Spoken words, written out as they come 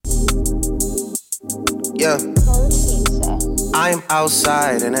Yeah. I'm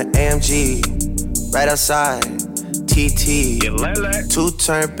outside in an AMG, right outside. TT,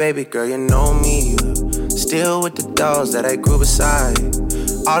 two-turn baby girl, you know me. Still with the dogs that I grew beside.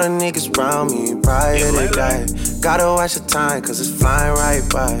 All the niggas around me, right till they die. Gotta watch the time, cause it's flying right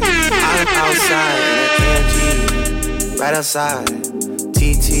by. I'm outside in an AMG, right outside.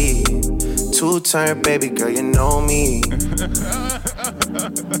 TT, two-turn baby girl, you know me.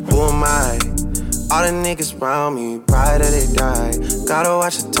 Who am I? All the niggas around me, right till they die. Gotta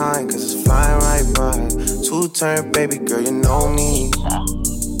watch the time, cause it's flying right by. Two-turn baby girl, you know me.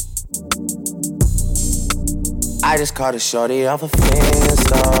 I just caught a shorty off a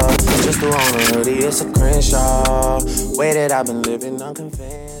Finsta. Just threw on a hoodie, it's a Crenshaw. Way that I've been living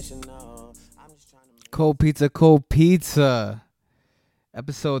unconventional. Cold Pizza.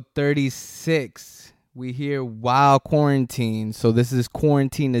 Episode 36. We here while quarantine, so this is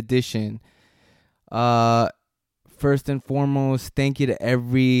quarantine edition. First and foremost, thank you to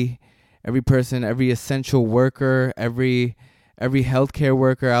every person, every essential worker, every healthcare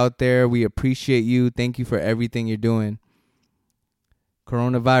worker out there. We appreciate you. Thank you for everything you're doing.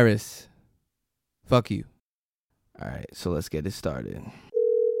 Coronavirus, fuck you. All right, so let's get it started.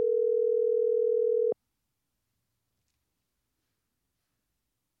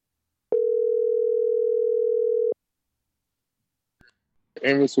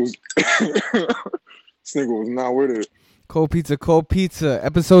 Amos was this nigga was not with it. Cold Pizza,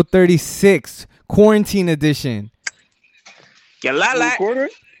 episode 36, quarantine edition.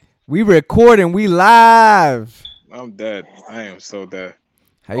 We recording, we live. I'm dead. I am so dead.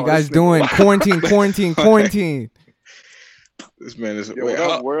 How you guys doing? Quarantine. This man is. Yo, wait, what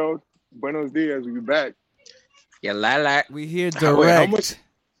up, world? Buenos dias. We back. We here direct. Wait,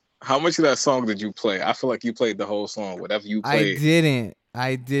 how much of that song did you play? I feel like you played the whole song. Whatever you played.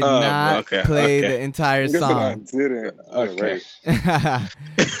 I did not play the entire song. I didn't. Okay.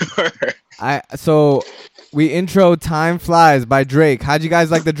 So we intro "Time Flies" by Drake. How'd you guys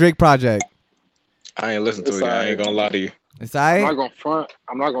like the Drake project? I ain't listened to it. I ain't gonna lie to you. It's alright.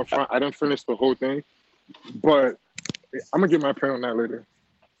 I'm not gonna front. I didn't finish the whole thing, but I'm gonna get my opinion on that later.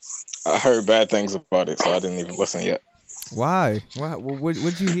 I heard bad things about it, so I didn't even listen yet. Why?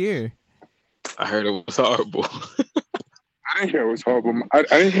 What'd you hear? I heard it was horrible. I didn't hear it was horrible. I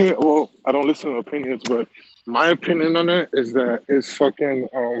didn't hear. Well, I don't listen to opinions, but my opinion on it is that it's fucking.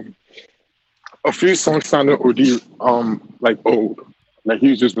 A few songs sounded like old, like he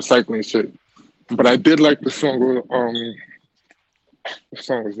was just recycling shit. But I did like the song. What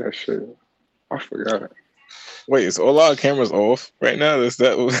song was that shit? I forgot. Wait, is all our cameras off right now? Is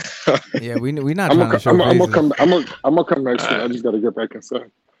that? Yeah, we not trying to show. I'm gonna come next week. I just gotta get back inside.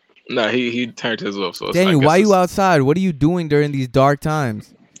 No, he turned his off. So Daniel, why you outside? What are you doing during these dark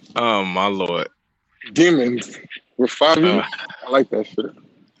times? Oh my lord, Demons with Fabio. I like that shit.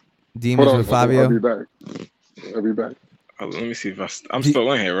 Demons with Fabio. I'll be back. Let me see if I'm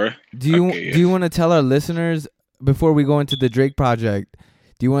still in here, right? Do you want to tell our listeners before we go into the Drake project?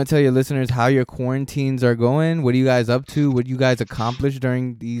 Do you want to tell your listeners how your quarantines are going? What are you guys up to? What you guys accomplished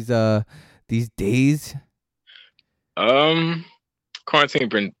during these days? Quarantine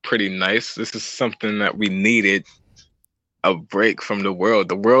been pretty nice. This is something that we needed. A break from the world.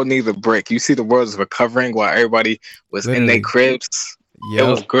 The world needs a break. You see, the world is recovering while everybody was in their cribs. Yep. It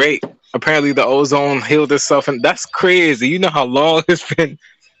was great. Apparently, the ozone healed itself, and that's crazy. You know how long it's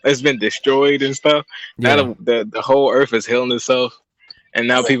been destroyed and stuff. Yeah. Now the whole earth is healing itself, and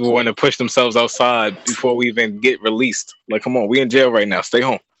now people want to push themselves outside before we even get released. Like, come on, we in jail right now. Stay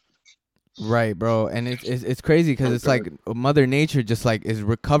home. Right, bro, and it's crazy because it's like Mother Nature just like is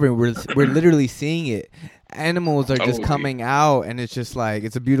recovering. We're literally seeing it. Animals are just coming out, and it's just like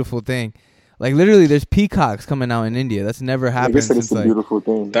it's a beautiful thing. Like literally, there's peacocks coming out in India. That's never happened since it's a beautiful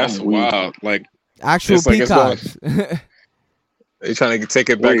thing. That's wild. Like actual peacocks. They're trying to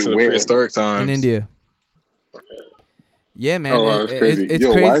take it back to the prehistoric times in India. Yeah, man. That's crazy. It's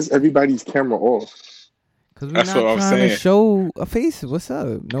Yo, crazy. Why is everybody's camera off? Because we're not trying to show a face. What's up?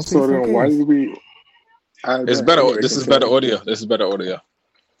 No face. So then why did we? It's better. This is better audio.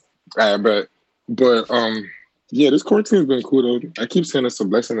 Alright, but yeah, this quarantine's been cool though. I keep saying it's a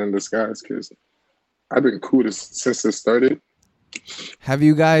blessing in disguise because I've been cool since it started. Have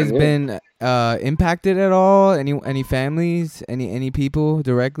you guys been impacted at all? Any families? Any people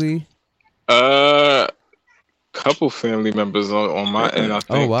directly? Couple family members on my end. I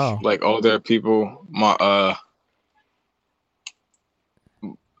think. Oh wow! Like older people. I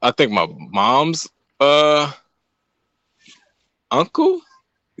think my mom's uncle.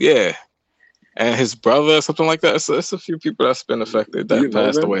 Yeah. And his brother, something like that. It's a few people that's been affected that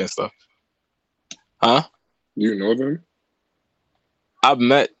passed away and stuff. Huh? You know them? I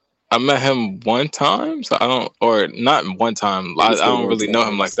met him one time. So I don't, or not one time. I don't really know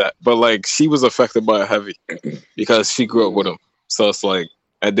him like that. But like, she was affected by it heavy because she grew up with him. So it's like,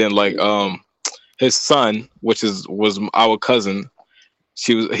 and then like his son, which was our cousin.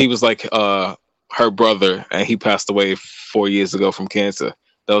 He was like her brother, and he passed away 4 years ago from cancer.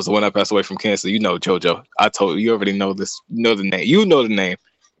 That was the one that passed away from cancer. You know, JoJo. I told you already know this. You know the name. You know the name.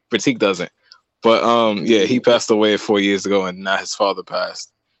 Pratik doesn't. But yeah, he passed away 4 years ago, and now his father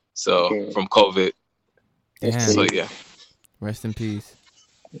passed. So from COVID. Damn. So yeah. Rest in peace.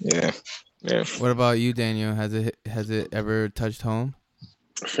 Yeah. Yeah. What about you, Daniel? Has it ever touched home?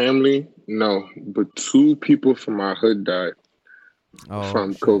 Family, no, but 2 people from my hood died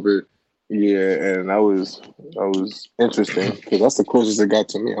from COVID. Yeah, and that was interesting because that's the closest it got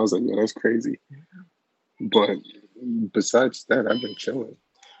to me. I was like, yeah, that's crazy. But besides that, I've been chilling.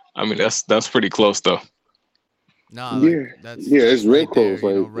 I mean, that's pretty close though. No, it's real close.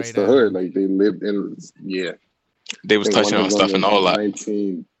 Like right it's the hood. Like they lived in. Yeah, they was touching on stuff and all that.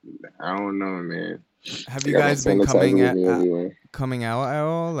 I don't know, man. Have you guys been coming out at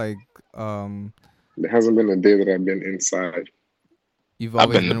all? Like, there hasn't been a day that I've been inside. You've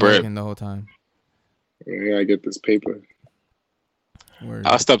always been working the whole time. Yeah, I get this paper.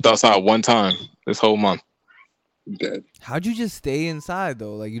 I stepped outside one time this whole month. Dead. How'd you just stay inside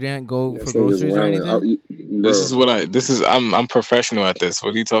though? Like you didn't go for groceries or anything? I'm professional at this.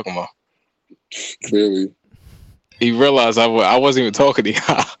 What are you talking about? Clearly. He realized I wasn't even talking to you.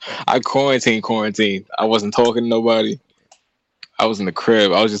 I quarantined. I wasn't talking to nobody. I was in the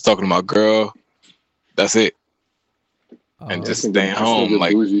crib. I was just talking to my girl. That's it. And just staying home.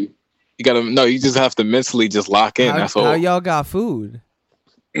 Like you just have to mentally just lock in. That's all. How y'all got food?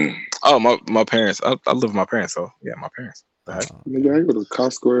 Oh, my parents. I live with my parents, so yeah, my parents. Nigga, I go to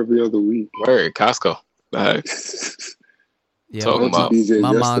Costco every other week. Word, Costco. Yeah,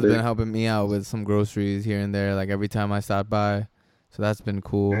 my mom's been helping me out with some groceries here and there, like every time I stop by. So that's been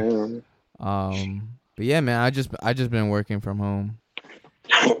cool. But yeah, man, I just been working from home.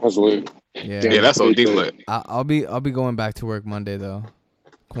 That's lit. Yeah, that's OD lit. I'll be going back to work Monday though.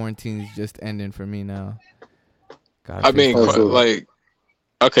 Quarantine's just ending for me now. I mean, like,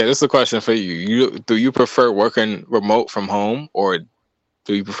 okay, this is a question for you. Do you prefer working remote from home or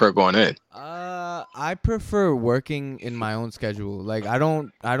do you prefer going in? I prefer working in my own schedule. Like I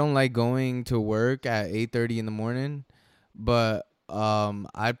don't like going to work at 8:30 in the morning, but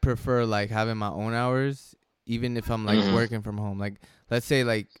I prefer like having my own hours, even if I'm like working from home. Like let's say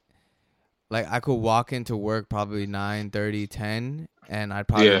like I could walk into work probably 9:30, 10, and I'd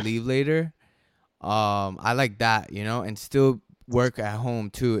probably leave later. I like that, you know, and still work at home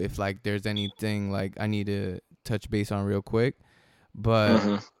too if like there's anything like I need to touch base on real quick.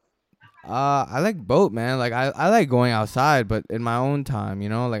 But I like both, man. Like I like going outside, but in my own time, you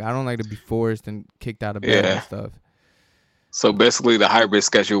know. Like I don't like to be forced and kicked out of bed and stuff. So basically, the hybrid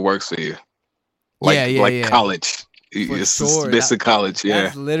schedule works for you. Like college. It's basically college. Yeah,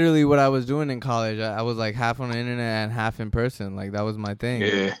 that's literally what I was doing in college. I was like half on the internet and half in person. Like that was my thing.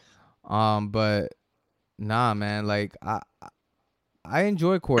 Yeah. But nah, man. Like I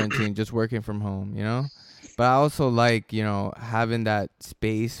enjoy quarantine, just working from home, you know. But I also like, you know, having that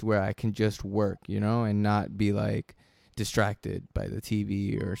space where I can just work, you know, and not be like distracted by the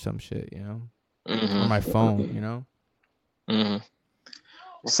TV or some shit, you know, or my phone, you know.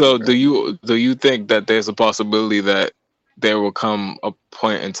 So do you think that there's a possibility that there will come a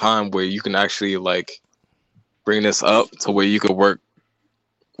point in time where you can actually like bring this up to where you could work,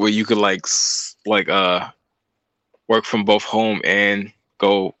 where you could like work from both home and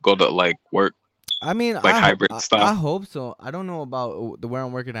go to like work? I mean, like hybrid style. I hope so. I don't know about where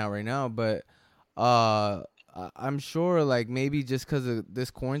I'm working at right now, but I'm sure like maybe just because of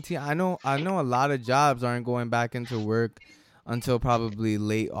this quarantine, I know a lot of jobs aren't going back into work until probably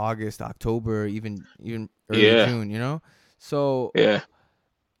late August, October, even early June, you know? So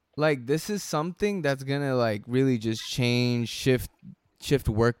like this is something that's gonna like really just shift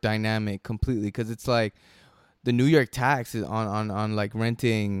work dynamic completely, because it's like the New York tax is on like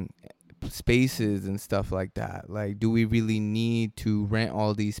renting spaces and stuff like that. Like, do we really need to rent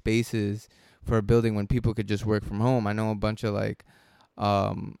all these spaces for a building when people could just work from home? I know a bunch of like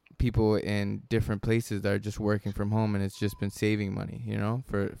people in different places that are just working from home, and it's just been saving money, you know,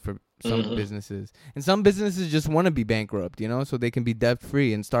 for some businesses. And some businesses just want to be bankrupt, you know, so they can be debt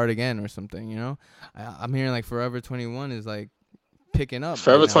free and start again or something, you know. I'm hearing like Forever 21 is like picking up.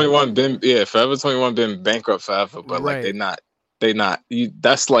 Forever 21 been bankrupt forever, but like they not.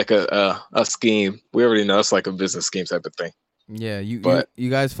 That's like a scheme. We already know it's like a business scheme type of thing. Yeah, you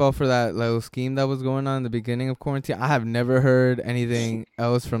guys fell for that little scheme that was going on in the beginning of quarantine. I have never heard anything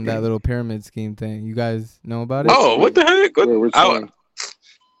else from that little pyramid scheme thing. You guys know about it? Oh, what the heck?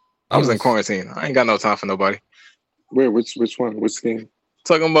 I was in quarantine. I ain't got no time for nobody. Wait, which one? Which scheme?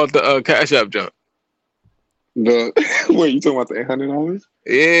 Talking about the Cash App jump. Wait, you talking about the $800?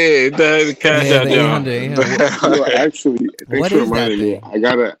 Yeah, the Cash App jump. Actually, thanks for reminding me. I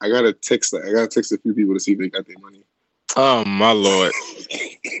gotta text a few people to see if they got their money. Oh my Lord!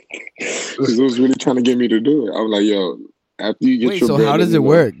 Because it was really trying to get me to do it. I was like, yo, after you get your so how does it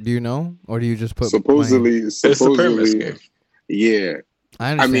work? Do you know, or do you just put supposedly it's the pyramid scheme? Yeah,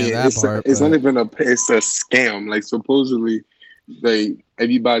 I understand that part. It's not even it's a scam. Like supposedly,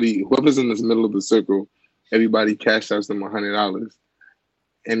 everybody, whoever's in this middle of the circle, everybody cash outs them $100,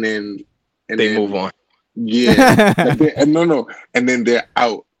 and then they move on. Yeah, and then they're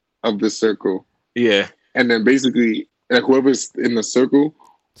out of the circle. Yeah, and then basically, like whoever's in the circle.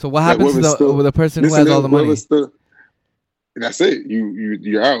 So what happens to the person who has all the money? That's it.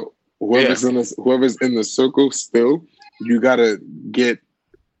 You're out. Whoever's in the circle still, you gotta get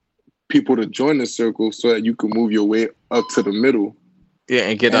people to join the circle so that you can move your way up to the middle. Yeah,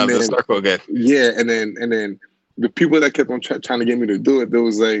 and get out of the circle again. Yeah, and then the people that kept on trying to get me to do it, there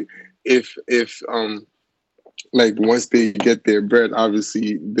was like if like once they get their bread,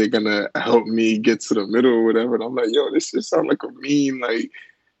 obviously they're gonna help me get to the middle or whatever. And I'm like, yo, this just sounds like a mean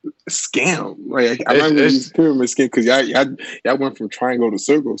scam. Like I'm not gonna use pyramid scheme because y'all went from triangle to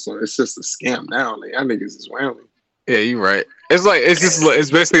circle, so it's just a scam now. Like y'all niggas is whaling. Yeah, you're right.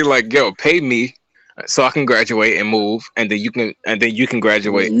 It's basically like, yo, pay me so I can graduate and move, and then you can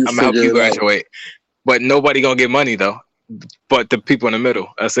graduate. I'm gonna help you graduate, but nobody gonna get money though. But the people in the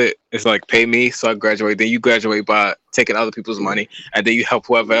middle, that's it. It's like, pay me so I graduate. Then you graduate by taking other people's money, and then you help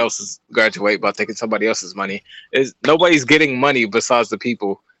whoever else graduate by taking somebody else's money. Nobody's getting money besides the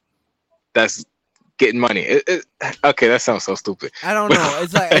people that's getting money. Okay, that sounds so stupid. I don't know.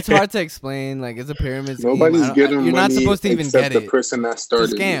 It's like it's hard to explain. Like it's a pyramid scheme. Nobody's getting money. You're not supposed to even get it. The person that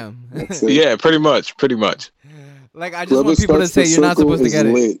started it's a scam. Yeah, pretty much. Like I just want people to say you're not supposed to get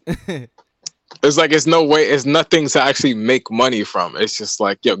it. It's like it's nothing to actually make money from. It's just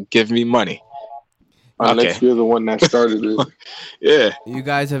like, yo, give me money. Unless you're the one that started it. Yeah. You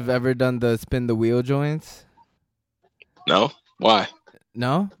guys have ever done the spin the wheel joints? No? Why?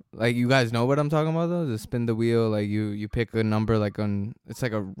 No? Like you guys know what I'm talking about though? The spin the wheel, like you pick a number it's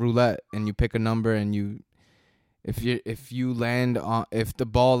like a roulette, and you pick a number, and if the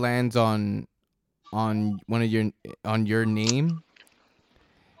ball lands on your name,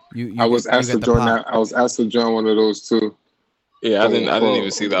 I was asked to join one of those too. Yeah, I didn't even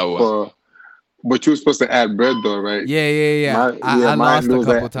see that one. But you were supposed to add bread though, right? Yeah. I lost a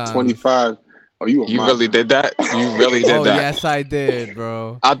couple times. 25. Oh, you really did that? You really did that? Yes, I did,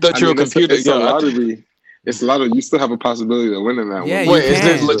 bro. I thought you were a computer. It's a lottery. It's a lottery. You still have a possibility of winning that one. Wait, is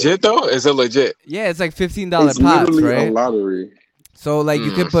this legit though? Is it legit? Yeah, it's like $15 pots, right? It's literally a lottery. So like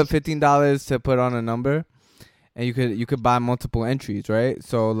you could put $15 to put on a number. And you could buy multiple entries, right?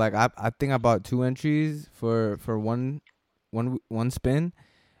 So like I think I bought 2 entries for one spin,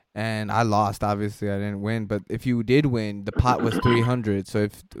 and I lost. Obviously, I didn't win. But if you did win, the pot was 300. So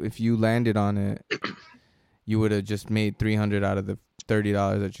if you landed on it, you would have just made 300 out of the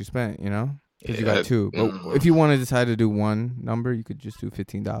 $30 that you spent. You know, because you got 2. But if you want to decide to do one number, you could just do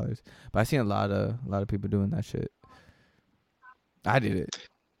 $15. But I seen a lot of people doing that shit. I did it.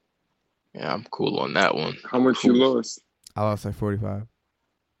 Yeah, I'm cool on that one. How much you lost? I lost like 45.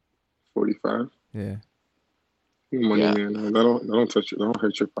 45? Yeah. Money, man. Don't touch it. Don't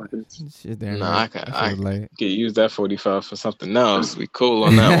hurt your pockets. Shit there. No, I can use that 45 for something else. We cool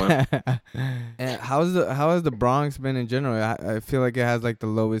on that one. And how has the Bronx been in general? I feel like it has like the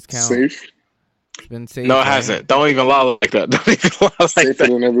lowest count. Safe. It's been safe. No, it hasn't. Don't even lie like that. Don't even lie like Safer that.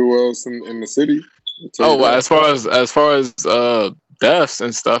 than everywhere else in the city. Well, as far as deaths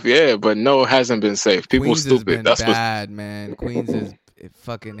and stuff, yeah, but no, it hasn't been safe. People Queens stupid. That's bad, man. Queens is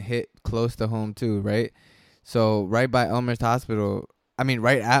fucking hit close to home too, right? So right by Elmhurst Hospital,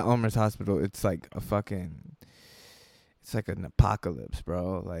 right at Elmhurst Hospital, it's like it's like an apocalypse,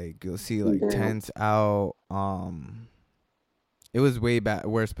 bro. Like you'll see like tents out. It was way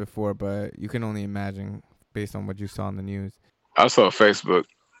worse before, but you can only imagine based on what you saw on the news. I saw Facebook.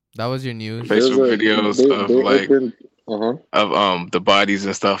 That was your news. Facebook videos of the bodies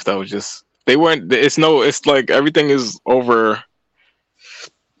and stuff that was just it's like everything is overpacked.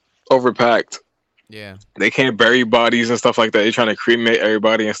 Yeah. They can't bury bodies and stuff like that. They're trying to cremate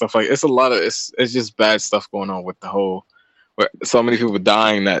everybody and stuff like it's a lot of it's just bad stuff going on with the whole so many people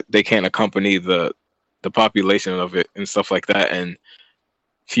dying that they can't accompany the the population of it and stuff like that. And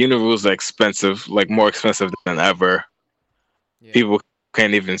funerals are expensive, like more expensive than ever. Yeah. People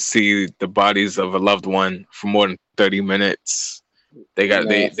can't even see the bodies of a loved one for more than 30 minutes. They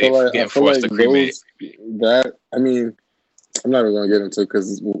get forced to cremate. That, I mean, I'm not even gonna get into it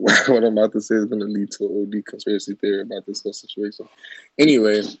because what I'm about to say is gonna lead to an OD conspiracy theory about this whole situation.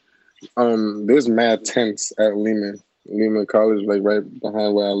 Anyway, there's mad tents at Lehman College, like right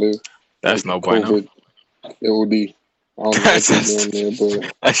behind where I live. That's no bueno. OD. I don't know what they're doing there,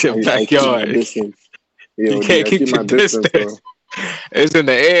 but that's your backyard. You can't keep your distance. It's in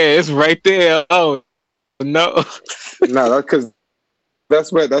the air. It's right there. Oh no. No, that's because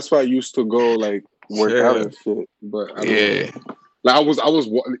that's where I used to go, like work out and shit. But I don't know. Like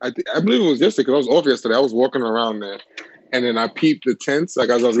I believe it was yesterday because I was off yesterday. I was walking around there, and then I peeped the tents. Like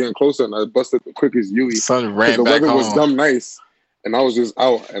as I was getting closer, and I busted the quickest Yui. Sun ran the back weather home. was dumb nice, and I was just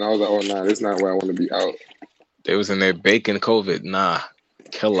out, and I was like, oh nah, this is not where I want to be out. They was in there baking COVID. Nah,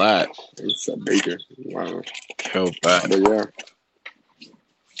 kill that. It's a baker. Wow. Kill that. But yeah,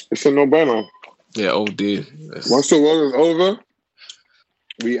 it's a no-brainer. Yeah, OD. Once the world is over,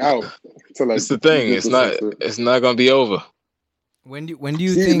 we out. It's the thing. It's not gonna be over. When do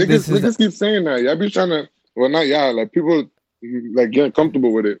you think niggas keep saying that? Y'all be trying to. Well, not y'all. Like people, like get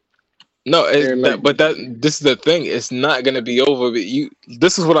comfortable with it. No, this is the thing. It's not gonna be over. But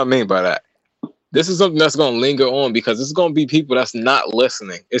this is what I mean by that. This is something that's gonna linger on because it's gonna be people that's not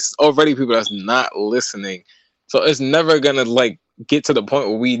listening. It's already people that's not listening. So it's never gonna like get to the point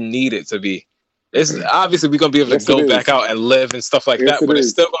where we need it to be. It's obviously we're gonna be able to go back out and live and stuff like that, but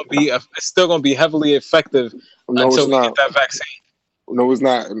it's still gonna be heavily effective until we get that vaccine. No, it's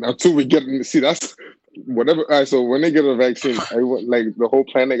not. Until we get that's whatever. All right, so when they get a vaccine, everyone, like the whole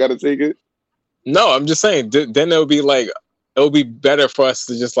planet got to take it. No, I'm just saying. Then it'll be better for us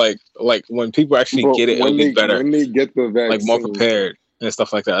to just like when people actually get it, it'll be better. When they get the vaccine, like more prepared and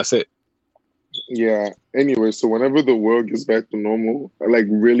stuff like that. That's it. Yeah. Anyway, so whenever the world gets back to normal, like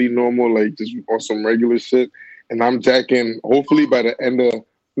really normal, like just on some regular shit, and I'm jacking, hopefully by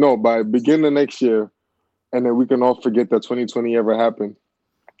beginning of next year, and then we can all forget that 2020 ever happened,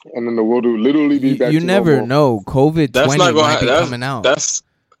 and then the world will literally be back. You to never normal. know. COVID-20 might be coming out.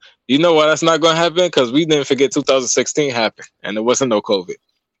 You know why that's not going to happen? Because we didn't forget 2016 happened, and there wasn't no COVID.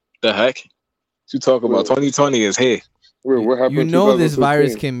 The heck? You talk about 2020 is here. Wait, what happened? You know this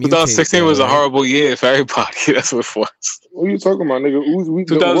virus can mutate. 2016 was a horrible year for everybody. That's what it was. What are you talking about, nigga?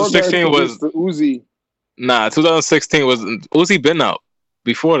 2016 was the Uzi. Nah, 2016 was Uzi been out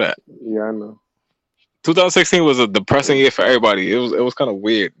before that. Yeah, I know. 2016 was a depressing year for everybody. It was kind of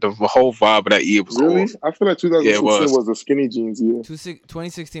weird. The whole vibe of that year was really. Off. I feel like 2016 was a skinny jeans year.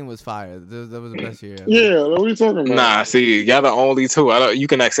 2016 was fire. That was the best year ever. Yeah, what are you talking about? Nah, see, y'all the only two. You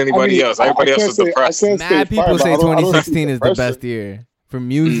can ask anybody else. Everybody else was depressed. Mad people say 2016 is the best year for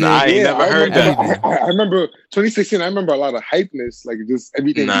music. Nah, I ain't never heard that. I remember 2016. I remember a lot of hypeness, like just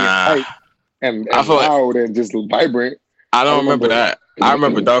everything being hype and loud and just vibrant. I don't remember that. I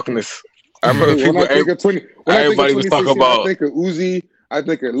remember darkness. I remember people. Everybody was talking about. I think of Uzi. I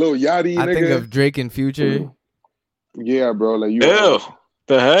think of Lil Yachty. I think of Drake and Future. Yeah, bro. Like you. Ew,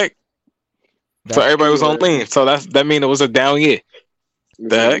 the heck. So everybody was on lean. So that mean it was a down year.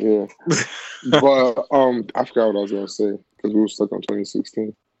 The heck. Yeah. But I forgot what I was gonna say because we were stuck on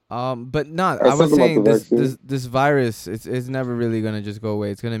 2016. But not. I was saying this virus. It's never really gonna just go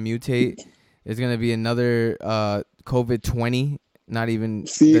away. It's gonna mutate. It's gonna be another COVID-20. Not even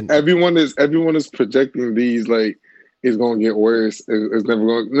everyone is projecting these like it's gonna get worse. It's never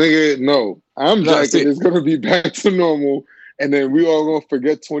gonna nigga. No, I'm jacking. It's gonna be back to normal, and then we all gonna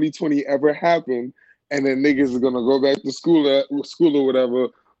forget 2020 ever happened, and then niggas are gonna go back to school or whatever,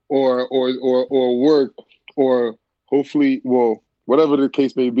 or work, or hopefully, whatever the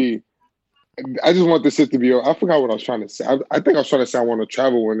case may be. I just want this shit to be over. I forgot what I was trying to say. I think I was trying to say I want to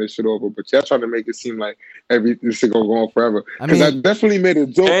travel when this shit over, but y'all trying to make it seem like this shit gonna go on forever. Because I definitely made a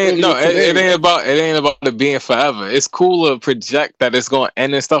joke. It ain't about it being forever. It's cool to project that it's gonna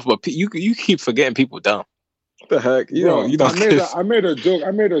end and stuff, but you keep forgetting people dumb. What the heck? You know. I made a joke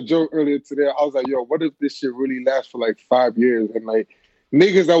earlier today. I was like, yo, what if this shit really lasts for like 5 years and like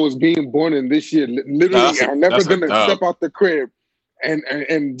niggas that was being born in this year literally are never gonna step out the crib.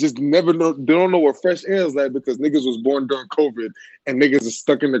 And just never know. They don't know what fresh air is like because niggas was born during COVID and niggas are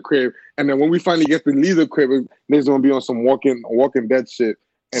stuck in the crib. And then when we finally get to leave the crib, niggas gonna be on some walking dead shit,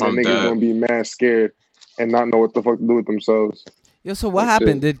 and then niggas gonna be mad scared and not know what the fuck to do with themselves. Yo, so what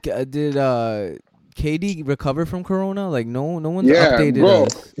happened? Did KD recover from Corona? Like no one's updated bro.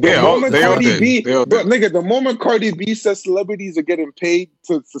 us. The moment Cardi B says celebrities are getting paid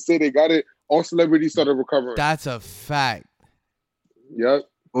to say they got it, all celebrities started recovering. That's a fact. Yep.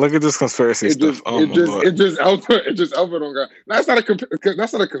 Look at this conspiracy stuff. It just Albert on God. That's not a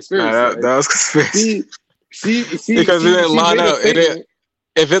conspiracy. Nah, that was conspiracy. See, because it didn't line up.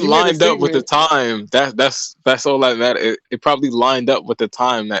 If it lined up with the time, that's all that matters. It probably lined up with the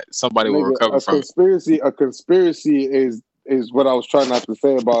time that somebody will recover from. A conspiracy is what I was trying not to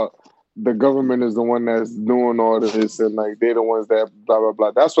say about the government is the one that's doing all of this and like they're the ones that blah blah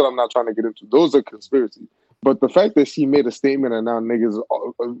blah. That's what I'm not trying to get into. Those are conspiracies. But the fact that she made a statement and now niggas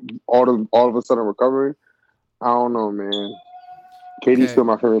all of a sudden recovering, I don't know, man. Katie's still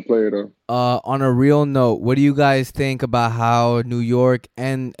my favorite player, though. On a real note, what do you guys think about how New York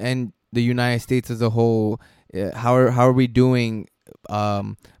and the United States as a whole, how are we doing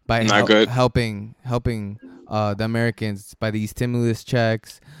by helping the Americans by these stimulus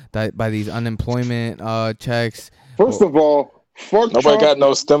checks, by these unemployment checks? First of all, fuck nobody Trump, got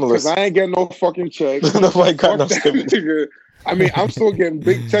no stimulus. Because I ain't getting no fucking checks. Nobody got no stimulus. Nigga. I mean, I'm still getting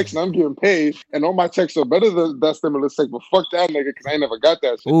big checks and I'm getting paid, and all my checks are better than that stimulus check. But fuck that nigga, because I ain't never got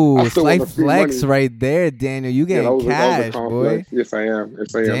that shit. Ooh, slight flex right there, Daniel. You getting cash, boy? Yes, I am. I'm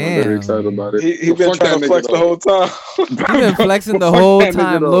very excited about it. He been trying to flex the whole time. He been flexing the whole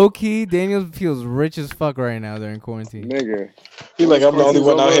time. Low key, Daniel feels rich as fuck right now during quarantine. Nigga, he like I'm the only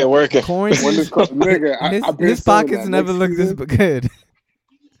one out here working. Quarantine, nigga, his pockets never look this good.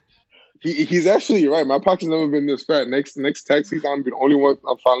 He's actually right. My pocket's never been this fat. Next tax season, I'm the only one.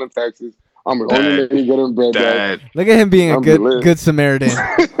 I'm filing taxes. I'm the only nigga getting bread back. Look at him being a good Samaritan.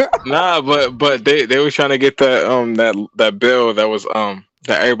 Nah, but they were trying to get that bill that was that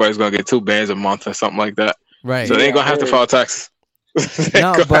everybody's gonna get $2 a month or something like that. Right. So they ain't gonna have to file taxes.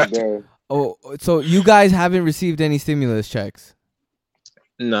 No, but so you guys haven't received any stimulus checks?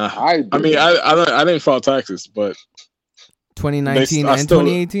 Nah. I mean, I didn't file taxes, but 2019 and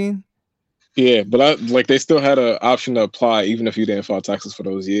 2018. Yeah, but they still had an option to apply even if you didn't file taxes for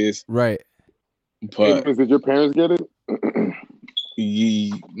those years. Right. But did your parents get it?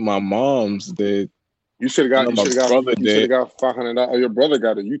 My mom's did. You should have got. You should have got $500. Oh, your brother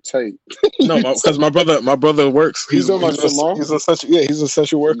got it. You take. No, because my brother works. He's an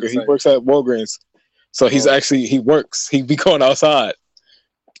essential worker. He works at Walgreens, so he works. He be going outside.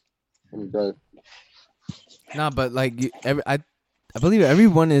 Okay. Nah, but I believe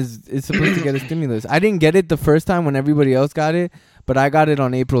everyone is supposed to get a stimulus. I didn't get it the first time when everybody else got it, but I got it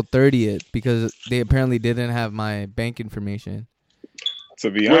on April 30th because they apparently didn't have my bank information. To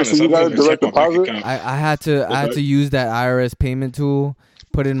be honest, so you got a direct deposit? I had to use that IRS payment tool,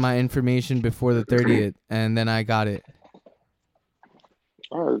 put in my information before the 30th, and then I got it.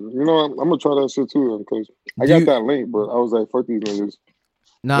 All right, you know I'm gonna try that shit too because I got that link, but I was like, fuck these niggas.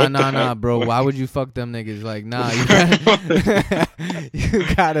 Nah, bro. Why would you fuck them niggas? Like, nah, you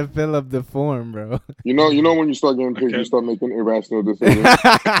gotta fill up the form, bro. You know when you start getting paid, you start making irrational decisions.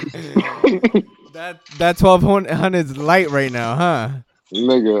 that 1200's light right now, huh?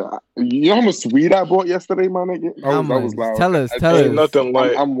 Nigga, you know how much weed I bought yesterday, my nigga? I was loud. Tell us. Nothing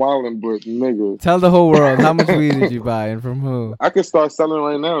like I'm wilding, but nigga. Tell the whole world how much weed did you buy and from who? I can start selling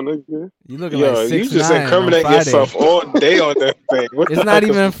right now, nigga. You looking like 6'9" you just incriminating yourself all day on that thing. It's not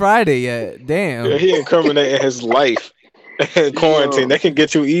even Friday yet. Damn. Yeah, he incriminating his life in quarantine. That can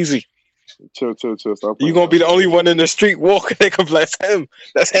get you easy. Chill. Stop. You gonna be the only one in the street walking. They come, that's him.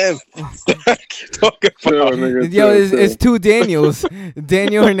 That's him. Talking about. It's two Daniels,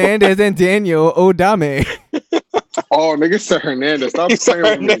 Daniel Hernandez and Daniel Odame. Oh, nigga said Hernandez. Stop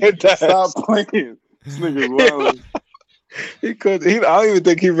playing with me. Stop playing. This nigga wild. I don't even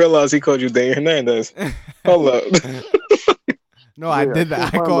think he realized he called you Daniel Hernandez. Hold up. No, I did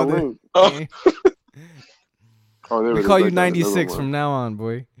that. I called it. We call you 96 from now on,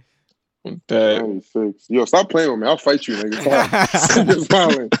 boy. 96. Yo, stop playing with me. I'll fight you, nigga. It's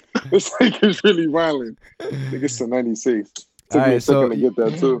violent. This nigga's really violent. Nigga's to 96. Took me a second to get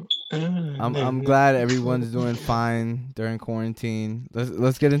that too. I'm glad everyone's doing fine during quarantine.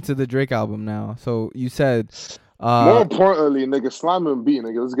 Let's get into the Drake album now. So you said more importantly, nigga, Slime and Beat,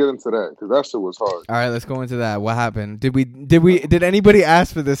 nigga. Let's get into that because that shit was hard. All right, let's go into that. What happened? Did anybody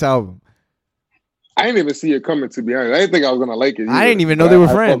ask for this album? I didn't even see it coming, to be honest. I didn't think I was gonna like it either. I didn't even know they were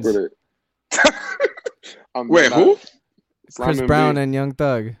friends. Wait, who? Chris Brown and Young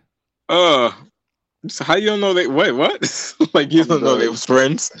Thug. So how you don't know they? Wait, what? Like you don't know they was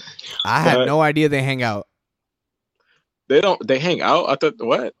friends? I had no idea they hang out. They don't. They hang out. I thought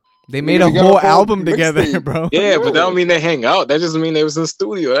what? They made a whole album together, bro. Yeah, but that don't mean they hang out. That just mean they was in the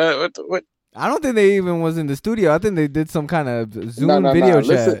studio. What? I don't think they even was in the studio. I think they did some kind of Zoom video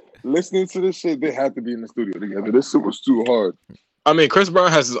chat. Listening to this shit, they had to be in the studio together. This shit was too hard. I mean, Chris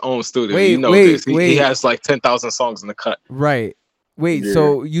Brown has his own studio. Wait, you know wait, this. He has like 10,000 songs in the cut. Right. Wait. Yeah.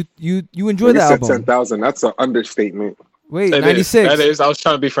 So you enjoy the album? 10,000. That's an understatement. Wait, 96. That is. I was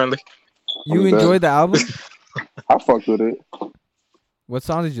trying to be friendly. You enjoyed the album? I fucked with it. What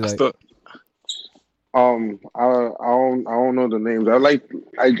song did you like? I don't know the names.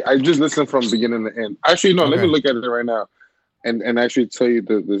 I just listened from beginning to end. Actually, no. Okay. Let me look at it right now, and actually tell you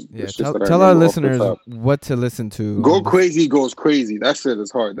the tell our listeners what to listen to. Go Crazy goes crazy. That shit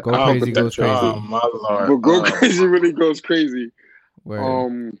is hard. Go Crazy goes crazy. Oh my lord! But Go Crazy really goes crazy.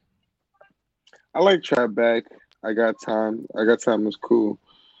 Word. I like Trap Back. I Got Time is cool.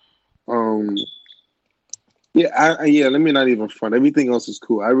 Yeah, let me not even front. Everything else is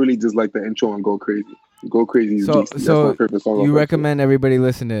cool. I really just like the intro and Go Crazy. Go Crazy is decent. So my favorite song. You recommend everybody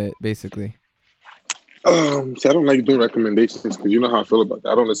listen to it, basically? See, I don't like doing recommendations because you know how I feel about that.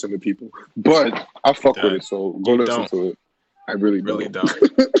 I don't listen to people, but I fuck with it. So go listen to it. I really don't.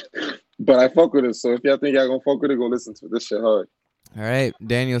 But I fuck with it. So if y'all think y'all gonna fuck with it, go listen to it. This shit hard. All right,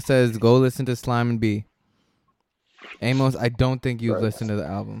 Daniel says go listen to Slime and B. Amos, I don't think you've listened to the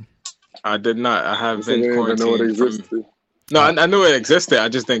album. I did not. I have been quarantined. No, I knew it existed. I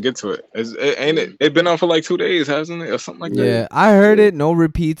just didn't get to it. It's been on for like 2 days, hasn't it, or something like that? Yeah, I heard it. No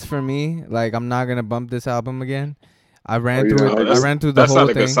repeats for me. Like I'm not gonna bump this album again. I ran through it. I ran through the whole thing. That's not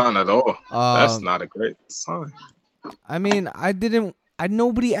a good sign at all. That's not a great sign. I mean,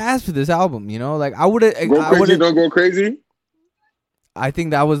 nobody asked for this album. You know, like I would have. Don't Go Crazy. I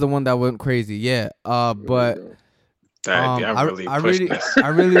think that was the one that went crazy. Yeah. But. I really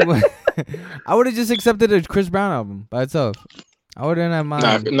I would have just accepted a Chris Brown album by itself. I wouldn't have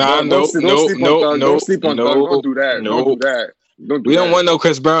mind. Don't sleep on Thug. Don't do that. Don't do that. We don't want no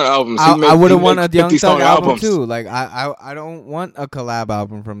Chris Brown albums. I would have want a Young Thug album too. Like I don't want a collab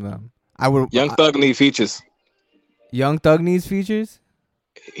album from them. Young Thug need features. Young Thug needs features.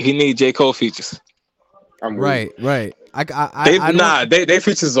 He need J. Cole features. Right. They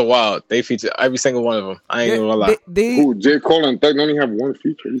features are wild. They feature every single one of them. I ain't even gonna lie. J. Cole and Thug only have one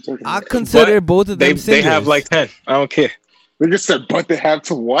feature. I consider both of them. They have like 10. I don't care. They just said, but they have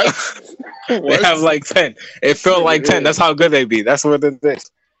to what? They have like 10. It felt like 10. That's how good they be. That's what it is.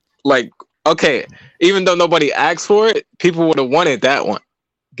 Like, okay, even though nobody asked for it, people would have wanted that one.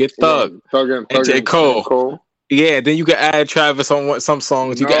 Get Thug and J. Cole. Yeah, then you can add Travis on some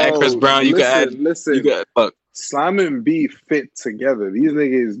songs. You can add Chris Brown. You can add Slime and B fit together. These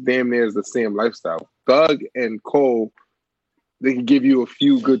niggas damn near is the same lifestyle. Thug and Cole, they can give you a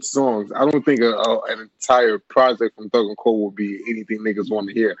few good songs. I don't think an entire project from Thug and Cole would be anything niggas want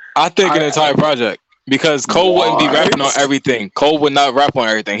to hear. I think an entire project. Because Cole wouldn't be rapping on everything. Cole would not rap on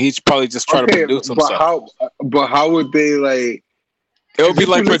everything. He'd probably just try to produce himself. But how would they like... It would be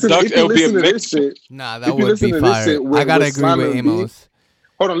like production. It would be a mix. Nah, that would be fire. I gotta agree with Amos.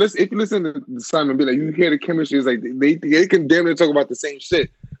 Hold on, if you listen to Simon B, like you hear the chemistry, it's like they can damn near talk about the same shit.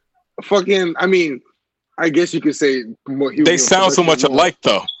 Fucking, I mean, I guess you could say they sound so much alike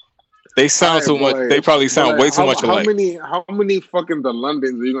though. They sound so much. They probably sound way too much alike. How many fucking the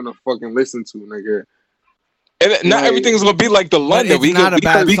Londons are you gonna fucking listen to, nigga? And not everything's gonna be like the London. It's not a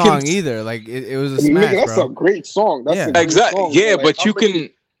bad song either. Like it was a smash, that's bro. A great song. That's exactly. Song, yeah, but you can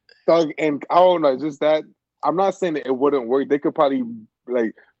Thug and I don't know. Just that. I'm not saying that it wouldn't work. They could probably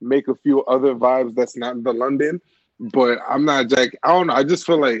like make a few other vibes that's not the London. But I'm not Jack. I don't know. I just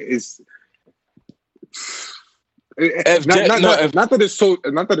feel like it's. Not that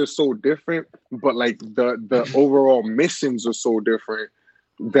it's so different, but like the overall missions are so different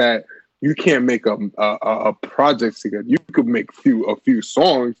that you can't make a project together. You could make a few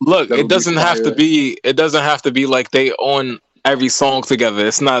songs. Look, it doesn't have to be. It doesn't have to be like they own every song together.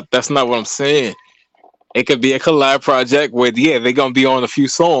 That's not what I'm saying. It could be a collab project where they're gonna be on a few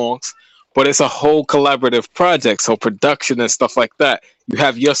songs, but it's a whole collaborative project. So production and stuff like that. You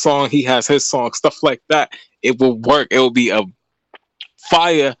have your song, he has his song, stuff like that. It will work. It will be a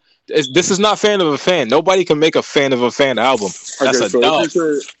fire. This is not Fan of a Fan. Nobody can make a Fan of a Fan album. That's a dub.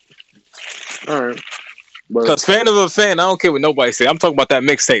 All right. Because Fan of a Fan, I don't care what nobody say. I'm talking about that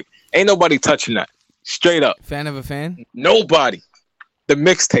mixtape. Ain't nobody touching that. Straight up. Fan of a Fan? Nobody. The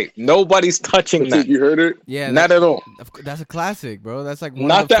mixtape. Nobody's touching that. You heard it? Yeah. Not at all. That's a classic, bro. That's like one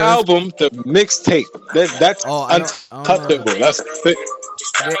not of the first... album, the mixtape. That's untouchable. That's thick.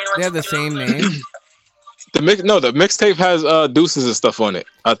 They have the same name. The mixtape has Deuces and stuff on it,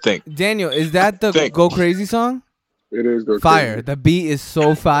 I think. Daniel, is that the Go Crazy song? It is Go fire. Crazy. The beat is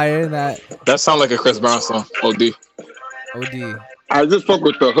so fire that sounds like a Chris Brown song. OD. I just fuck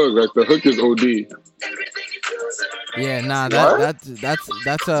with the hook. Like the hook is OD. Yeah, nah,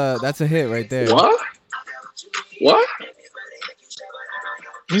 that's a hit right there. What?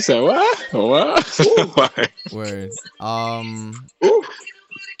 You said what? What? Word.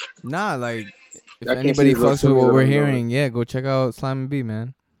 Nah, like if anybody fucks with what we're hearing, yeah, go check out Slime and B,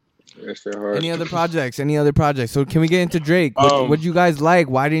 man. Any other projects? So can we get into Drake? What you guys like?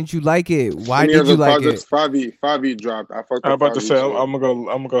 Why didn't you like it? Why did you like it? Favi dropped. I'm about to say I'm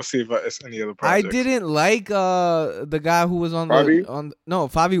gonna go see if it's any other projects. I didn't like the guy who was on Favi? No,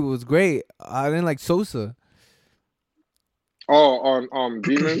 Favi was great. I didn't like Sosa. Oh, on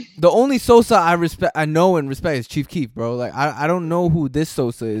Demon. The only Sosa I know and respect is Chief Keef, bro. Like I don't know who this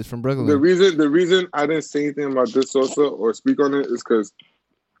Sosa is from Brooklyn. The reason I didn't say anything about this Sosa or speak on it is because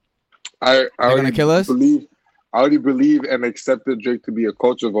I already kill us? I already believe and accepted Drake to be a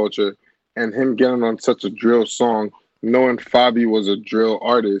culture vulture, and him getting on such a drill song, knowing Fabi was a drill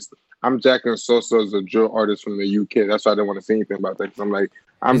artist. I'm jacking Sosa as a drill artist from the UK. That's why I didn't want to say anything about that. Because I'm like,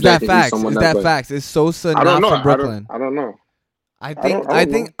 is that facts? Is that facts? Is Sosa not from Brooklyn? I don't know. I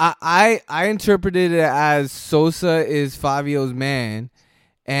think I interpreted it as Sosa is Fabio's man,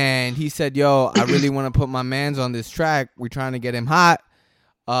 and he said, "Yo, I really want to put my mans on this track. We're trying to get him hot."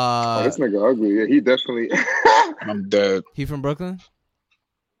 This nigga ugly. Yeah, he definitely. I'm dead. He from Brooklyn?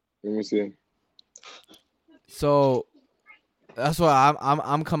 Let me see. So that's why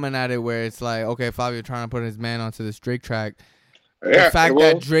I'm coming at it where it's like, okay, Fabio trying to put his man onto this Drake track. Yeah, the fact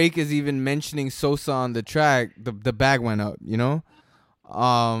that Drake is even mentioning Sosa on the track, the bag went up, you know?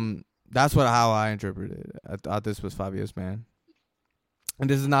 That's how I interpreted it. I thought this was Fabio's man. And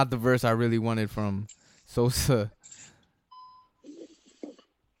this is not the verse I really wanted from Sosa.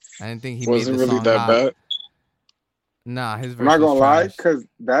 I didn't think he wasn't made the really song that hot. Bad. Nah, his verse I'm not gonna was lie, trash. because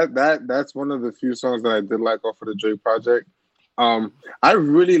that's one of the few songs that I did like off of the Drake project. I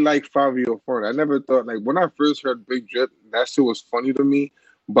really like Fabio Foreign. I never thought, like, when I first heard Big Drip, that shit was funny to me,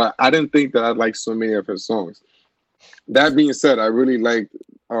 but I didn't think that I'd like so many of his songs. That being said, I really liked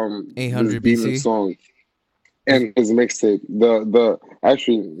 800 this BC Demon song and his mixtape. The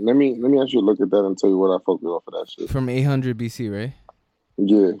actually, let me actually look at that and tell you what I fucked with off of that shit. from 800 BC, right?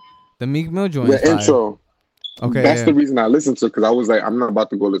 Yeah, The Meek Mill joint. the intro. Okay, That's the reason I listened to it, because I was like, I'm not about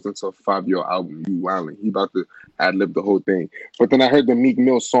to go listen to a Fabio album. You wilding. He about to ad-lib the whole thing. But then I heard the Meek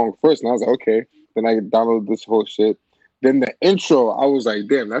Mill song first, and I was like, okay. Then I downloaded this whole shit. Then the intro, I was like,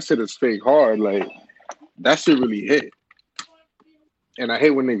 damn, that shit is fake hard. Like, that shit really hit. And I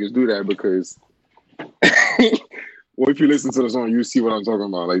hate when niggas do that, because well, if you listen to the song, you see what I'm talking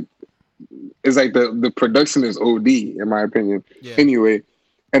about. Like, it's like the production is OD, in my opinion. Yeah. Anyway.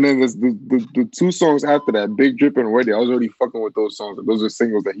 And then there's the two songs after that, Big Drip and Ready. I was already fucking with those songs. Those are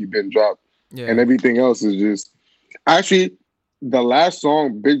singles that he been dropped. Yeah. And everything else is just... Actually, the last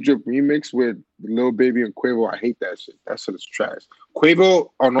song, Big Drip remix with Lil Baby and Quavo, I hate that shit. That shit is trash. Quavo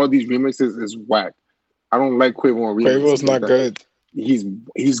on all these remixes is whack. I don't like Quavo on remixes. Quavo's not good.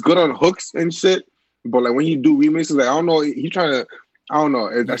 He's good on hooks and shit, but like when he do remixes, like I don't know, he trying to... I don't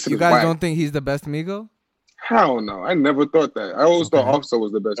know. That shit you guys whack. Don't think he's the best Migo? Hell no. I never thought that. I always thought Offset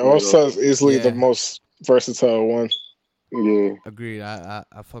was the best. Offset is easily the most versatile one. Yeah. Agreed. I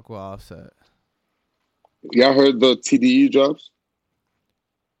fuck with Offset. Y'all heard the TDE drops?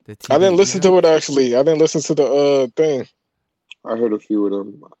 I didn't listen to it, actually. I didn't listen to the thing. I heard a few of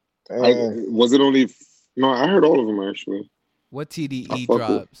them. Was it only... No, I heard all of them, actually. What TDE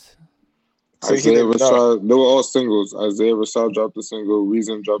drops? Isaiah Rashad. They were all singles. Isaiah Rashad dropped a single.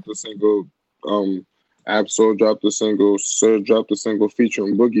 Reason dropped a single. Absol dropped a single. Sir dropped a single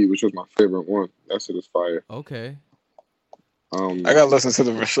featuring Boogie, which was my favorite one. That shit is fire. Okay. I gotta listen to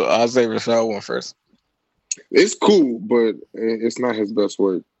the Isaiah Rashad one first. It's cool, but it's not his best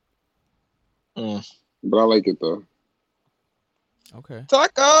work. But I like it though. Okay.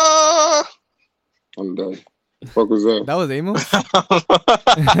 Taco! I'm done. The fuck was that? That was Amos? Yeah,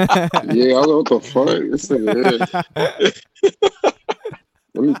 I was like, what the fuck? This nigga.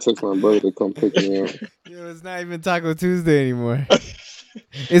 Let me text my brother to come pick me up. Yo, it's not even Taco Tuesday anymore.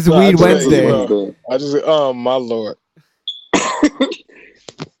 It's Weed Wednesday. I just, my lord.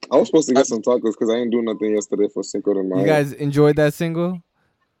 I was supposed to get some tacos because I didn't do nothing yesterday for Cinco de Mayo. You guys enjoyed that single?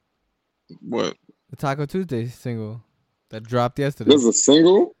 What? The Taco Tuesday single that dropped yesterday. There's a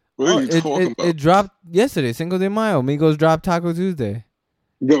single? What are you talking about? It dropped yesterday, Cinco de Mayo. Migos dropped Taco Tuesday.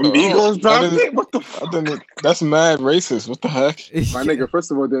 The Migos dropped it? What the fuck? That's mad racist. What the heck? My nigga,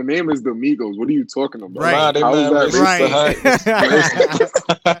 first of all, their name is the Migos. What are you talking about? Right. Nah, they mad racist.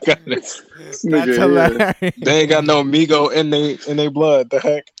 Right. That's hilarious. They ain't got no Migo in they blood. The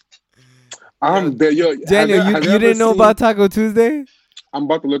heck? I'm there. Yo, Daniel, you didn't know about Taco Tuesday? I'm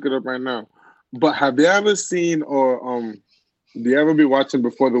about to look it up right now. But have you ever seen or do you ever be watching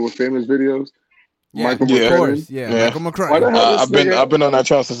Before They Were Famous videos? Michael McCray. Of course, Michael McCray. I've been on that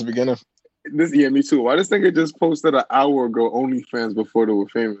channel since the beginning. Me too. Why this nigga just posted an hour ago OnlyFans before they were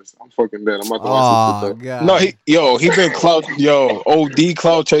famous? I'm fucking dead. I'm about to watch this shit. No, he been OD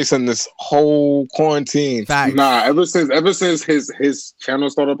cloud chasing this whole quarantine. Facts. Nah, ever since his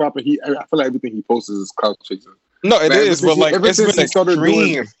channel started popping, I feel like everything he posts is cloud chasing. No, it is, but like it's been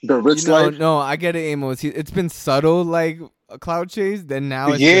extreme. The rich life. No, I get it, Amos. It's been subtle, like a cloud chase. Then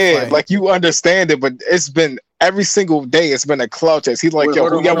now, it's just like you understand it, but it's been every single day. It's been a cloud chase. He's like, we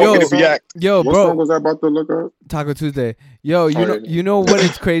got one minute react. Yo, what bro, song was I about to look up? Taco Tuesday. Yo, you know what?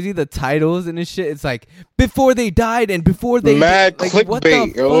 It's crazy. The titles and this shit. It's like before they died and before they mad like, clickbait, what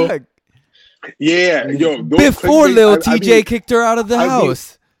the yo. fuck? Yeah, yo. Before Lil TJ kicked her out of the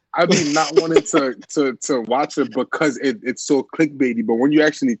house. I be not wanting to watch it because it's so clickbaity. But when you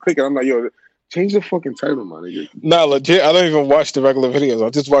actually click it, I'm like, yo, change the fucking title, man. Nigga. Nah, legit. I don't even watch the regular videos. I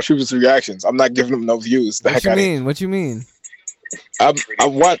just watch people's reactions. I'm not giving them no views. What you mean? What you mean? I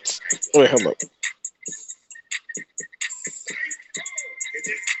watch. Wait, hold up.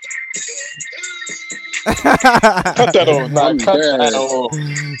 Cut that off. Nah, cut that off.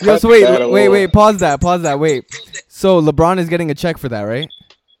 Yo, so wait. Pause that. Wait. So LeBron is getting a check for that, right?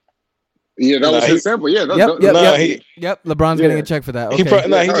 Yeah, that was his sample. Yeah, yep. LeBron's getting a check for that.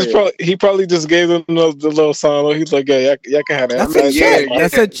 Okay. He probably just gave them the little sign. He's like, yeah, y'all can have that. That's a check.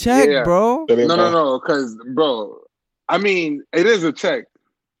 That's a check, bro. No, because bro, I mean, it is a check,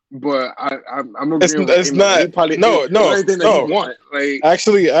 but I'm not. It's not. Probably, no. Want. Like,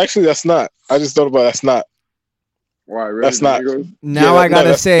 actually, that's not. I just thought about it. That's not. Why? Really? That's not. Now I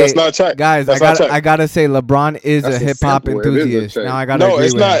gotta say, that's not a check. Guys, I gotta say, LeBron is a hip hop enthusiast. Now I gotta. No,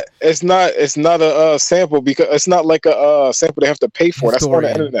 it's not. It's not a sample because it's not like a sample they have to pay for. That's on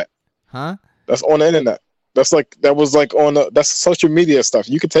the internet. Huh? That's on the internet. That's that's social media stuff.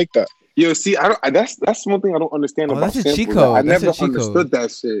 You can take that. Yo, see, that's one thing I don't understand about that's a cheat samples. code. I never understood that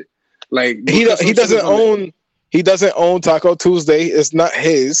shit. Like he doesn't own Taco Tuesday. It's not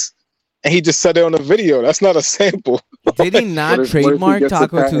his. And he just said it on a video. That's not a sample. Did he not trademark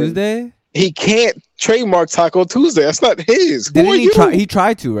Taco Tuesday? He can't trademark Taco Tuesday. That's not his. Didn't he try? He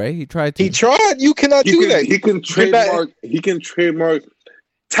tried to, right? He tried. You cannot do that. He can trademark. He can trademark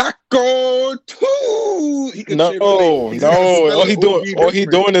Taco Tuesday. No. All he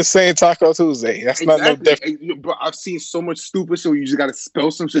doing is saying Taco Tuesday. That's not no different. But I've seen so much stupid shit. You just gotta spell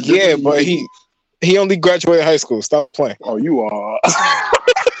some shit. Yeah, but he only graduated high school. Stop playing. Oh, you are.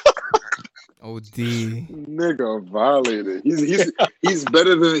 OD. Nigga violated. He's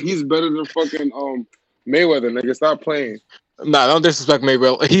better than fucking Mayweather, nigga. Stop playing. Nah, don't disrespect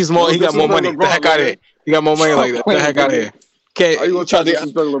Mayweather. He got more money. The heck out of here. He got more money like that. The heck out of here.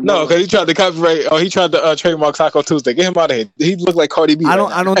 No, because he tried to copyright. He tried to trademark Taco Tuesday. Get him out of here. He looked like Cardi B. I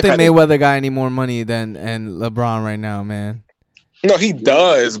don't think Mayweather got any more money than LeBron right now, man. No, he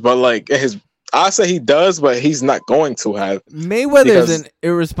does, but like I say he does, but he's not going to have. Mayweather is an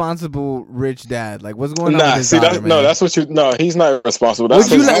irresponsible rich dad. Like, what's going on with his daughter, man? No, that's what you. No, he's not irresponsible.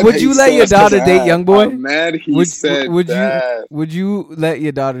 Would you let your daughter date YoungBoy? I'm mad he said that. Would you let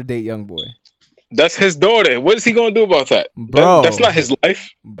your daughter date YoungBoy? That's his daughter. What is he gonna do about that? Bro, that's not his life.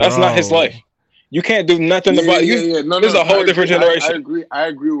 That's not his life. You can't do nothing about you. No, there's a whole different generation. I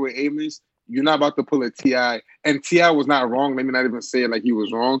agree with Amos. You're not about to pull a T.I. And T.I. was not wrong. Let me not even say it like he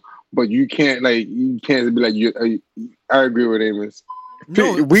was wrong. But you can't be like you. I agree with Amos.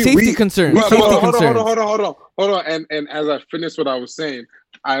 No, safety concern. Hold on. And as I finish what I was saying,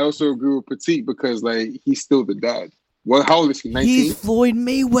 I also agree with Petit because like he's still the dad. Well, how old is he? 19? He's Floyd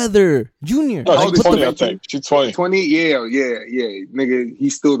Mayweather Jr. No, she's 20, I think. She's 20. 20? Yeah. Nigga,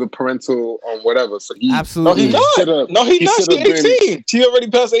 he's still the parental on whatever. So he absolutely. No, he's not. No, he's not. She's 18. She already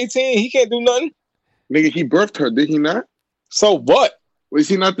passed 18. He can't do nothing. Nigga, he birthed her, did he not? So what? Was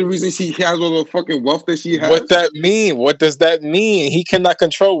he not the reason she has all the fucking wealth that she has? What that mean? What does that mean? He cannot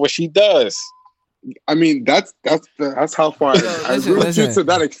control what she does. I mean, that's how far I agree with you to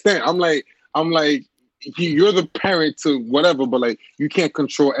that extent. I'm like, you're the parent to whatever, but like you can't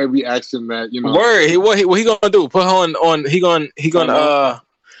control every action that you know. Word. What he gonna do? Put her on. He gonna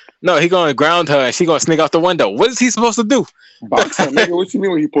ground her and she gonna sneak out the window. What is he supposed to do? Box her, nigga. What you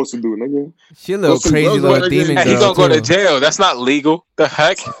mean? What he supposed to do, nigga? She a little crazy little demon girl. He gonna go to jail. That's not legal. The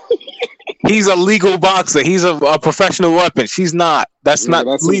heck? He's a legal boxer. He's a professional weapon. She's not. That's not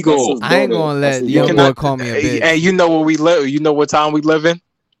legal. I ain't gonna let YoungBoy call me a bitch. And you know where we live. You know what time we live in.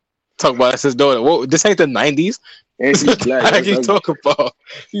 Talk about that's his daughter. Whoa, this ain't the 90s. What you talking about?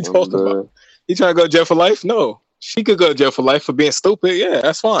 You talking about? You trying to go to jail for life? No. She could go to jail for life for being stupid. Yeah,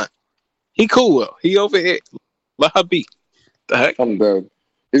 that's fine. He cool. He over here. Let her be. The heck? I'm dead.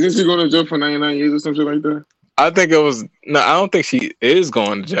 Isn't she going to jail for 99 years or something like that? I think it was no. I don't think she is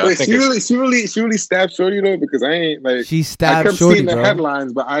going to jail. Wait, she really stabbed Shorty though, because I ain't like she stabbed. I kept Shorty, seeing the bro.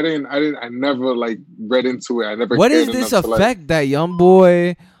 headlines, but I never like read into it. I never. What is this effect that Young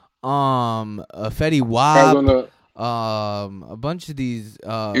Boy, Fetty Wap, a bunch of these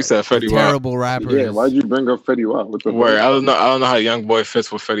you said Fetty Wap, terrible rappers. Yeah, why'd you bring up Fetty Wap? What the word? I don't know how Young Boy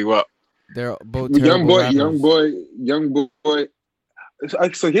fits with Fetty Wap. They're both terrible rappers. Young boy.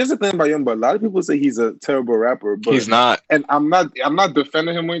 So here's the thing about Young Boy. A lot of people say he's a terrible rapper, but he's not. And I'm not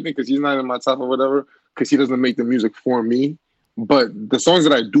defending him or anything because he's not in my top or whatever. Because he doesn't make the music for me. But the songs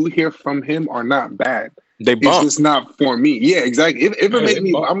that I do hear from him are not bad. They bump. It's just not for me. Yeah, exactly. If it make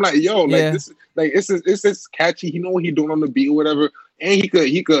me, I'm like, yo, like this, like it's just catchy. He know what he doing on the beat or whatever, and he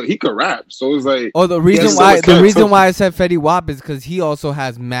could rap. So it's like, the reason why I said Fetty Wap is because he also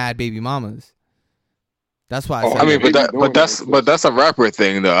has mad baby mamas. That's why I said but that's a rapper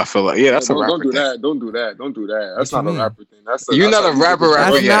thing though. I feel like that's a rapper thing. Don't do that. That's not a rapper thing. You're not a rapper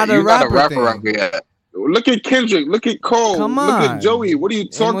yet. You're not a rapper yet. Look at Kendrick. Look at Cole. Come on. Look at Joey. What are you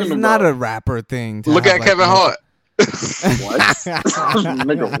talking about? It's not a rapper thing. Look at Kevin Hart. What?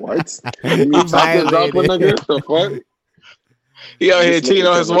 Nigga, what? You top rapper, nigga? The fuck? He out here cheating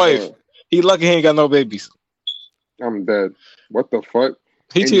on his wife. He lucky he ain't got no babies. I'm dead. What the fuck?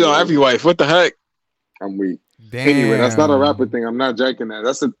 He cheated on every wife. What the heck? I'm weak. Damn. Anyway, that's not a rapper thing. I'm not jacking that.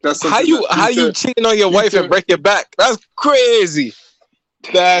 That's how you cheating on your wife and break your back? That's crazy.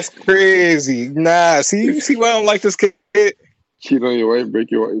 That's crazy. Nah, see why I don't like this kid? Cheat on your wife, break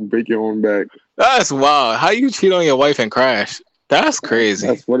your own back. That's wild. How you cheat on your wife and crash? That's crazy.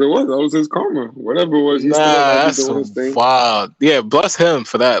 That's what it was. That was his karma. Whatever it was. That's wild. Yeah, bless him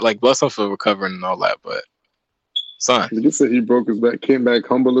for that. Like, bless him for recovering and all that. But, son. You said he broke his back, came back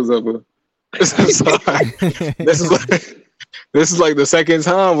humble as ever. This is like the second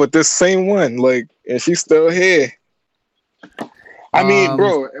time with this same one. Like, and she's still here. I mean,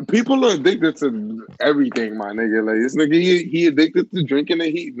 bro, people are addicted to everything, my nigga. Like this nigga, he addicted to drinking,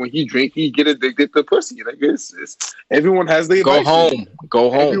 and when he drink, he get addicted to pussy. Like it's everyone has their go home.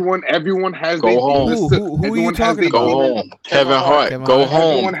 Everyone has go home. Who are you talking about? Go home. Kevin Hart. Go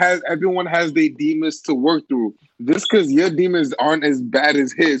home. Everyone has their demons to work through. Just because your demons aren't as bad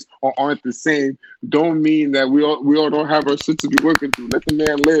as his or aren't the same, don't mean that we all don't have our shit to be working through. Let the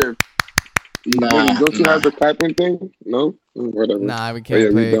man live. Don't you have the clapping thing? No? Whatever. Nah, we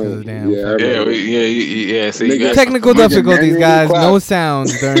can't play it because of damn. Yeah. See, technical difficulties, guys. No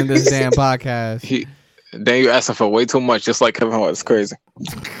sounds during this damn podcast. Then you asking for way too much, just like Kevin Hart. It's crazy.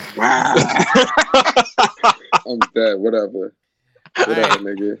 Wow. I'm dead. Whatever,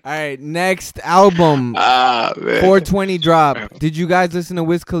 nigga. All right, next album. 420 drop. Did you guys listen to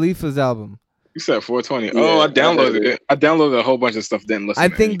Wiz Khalifa's album? You said 420. I downloaded it. I downloaded a whole bunch of stuff. Didn't listen. I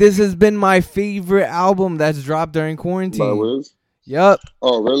think this has been my favorite album that's dropped during quarantine. By Wiz? Yep.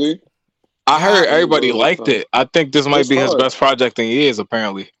 Oh, really? I heard everybody liked it. I think this might be his best project in years,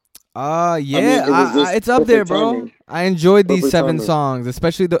 apparently. It's up there, bro. Timing. I enjoyed these 7 songs,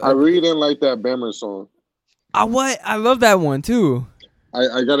 especially the. I really didn't like that Bammer song. I love that one too.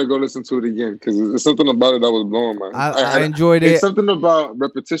 I gotta go listen to it again because there's something about it that was blowing my. I enjoyed it. It's something about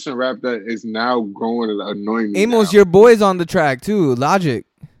repetition rap that is now growing and annoying me. Amos, your boy's on the track too. Logic.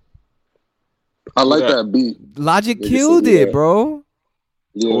 I like that beat. Logic killed it, bro.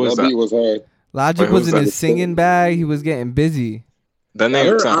 Yeah, that beat was hard. Logic was in his singing bag. He was getting busy. That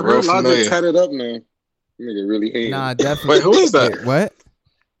name sounds real familiar. Logic tatted up now. Nigga really hate. Nah, definitely. Wait, who is that? What?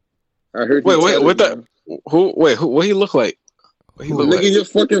 I heard. Wait, what that? Who? Wait, what he look like? Nigga, your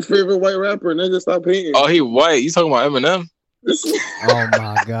fucking favorite white rapper. Nigga, stop hating. Oh, he white. You talking about Eminem? Oh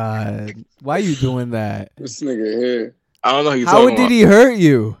my god! Why you doing that? This nigga here. I don't know who you How talking about. did he hurt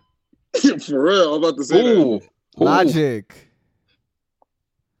you? For real, I'm about to say that. Logic.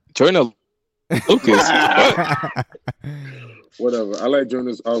 Joyner Lucas. Whatever. I like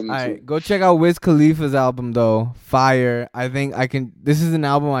Joyner's album too. Alright, go check out Wiz Khalifa's album though. Fire. I think I can. This is an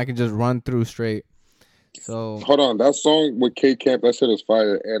album I can just run through straight. So hold on, that song with K Camp, that shit is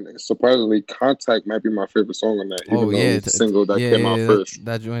fire, and surprisingly, Contact might be my favorite song on that. Even though it's a single that came out first.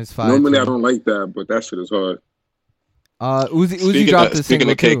 That joint's fire. Normally, I don't like that, but that shit is hard. Uzi dropped the single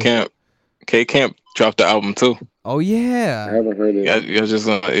too. Speaking of K Camp dropped the album too. Oh yeah, I haven't heard it. Yeah, just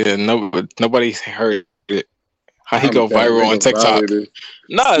nobody heard it. How he go viral on TikTok?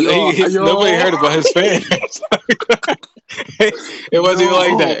 Nobody heard about his fans. It wasn't even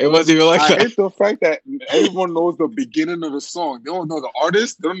like that. It wasn't even like that. I hate the fact that everyone knows the beginning of the song. They don't know the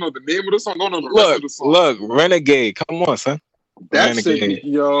artist. They don't know the name of the song. They don't know the rest of the song. Look, Renegade. Come on, son. That shit,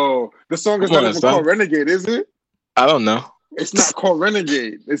 the song is not even called Renegade, is it? I don't know. It's not called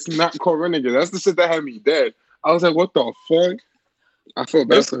Renegade. It's not called Renegade. That's the shit that had me dead. I was like, what the fuck? I felt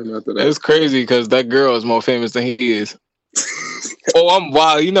bad for him after that. It's crazy because that girl is more famous than he is.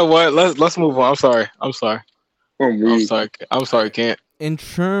 Wow. You know what? Let's move on. I'm sorry. I'm sorry, Kent. In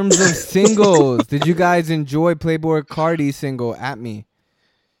terms of singles, did you guys enjoy Playboi Carti's single "At Me"?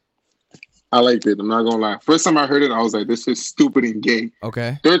 I liked it. I'm not gonna lie. First time I heard it, I was like, "This is stupid and gay."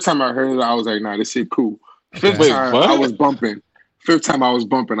 Okay. Third time I heard it, I was like, "Nah, this shit cool." Fifth time I was bumping.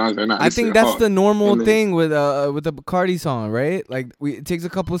 I was like, "Nah." I think that's the normal thing with the Carti song, right? Like it takes a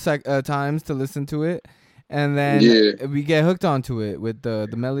couple times to listen to it, and then we get hooked onto it with the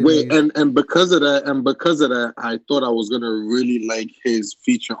melody. Wait, and because of that, I thought I was gonna really like his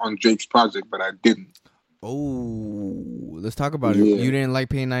feature on Drake's project, but I didn't. Oh, let's talk about it. You didn't like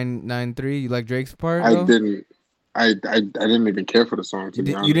Pain 993? You like Drake's part? I didn't. I didn't even care for the song. You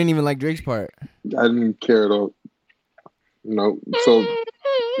didn't even like Drake's part. I didn't care at all. No. So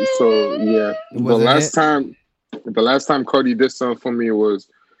yeah. The last time Cardi did something for me was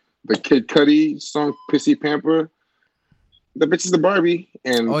the Kid Cudi song "Pissy Pamper." The bitch is the Barbie,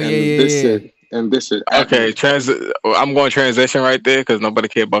 and this shit. Okay, I'm going transition right there because nobody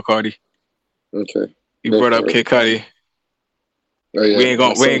cared about Cardi. Okay. You brought up Kid Cudi. Oh, yeah. We ain't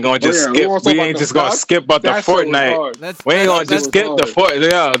gonna just skip. We ain't just gonna skip about the Fortnite. We ain't gonna just skip the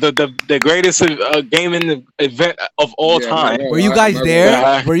Fortnite. Yeah, the greatest gaming event of all time. Were you guys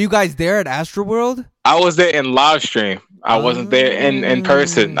there? Were you guys there at Astroworld? I was there in live stream. I wasn't there in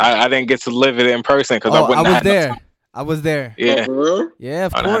person. I didn't get to live it in person because I was there. I was there. Yeah. Yeah,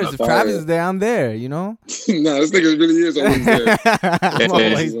 of course. If Travis is there, I'm there, you know? Nah, this nigga really is always there. I'm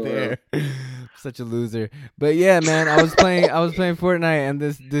always there. Such a loser. But yeah, man, I was playing Fortnite and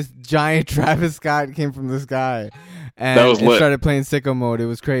this giant Travis Scott came from the sky. And it started playing sicko mode. It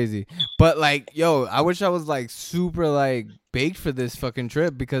was crazy. But like, yo, I wish I was like super like baked for this fucking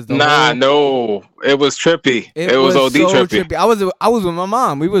trip because it was trippy. It was OD so trippy. I was with my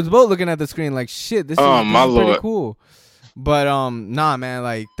mom. We was both looking at the screen like shit, this is pretty cool. But nah, man,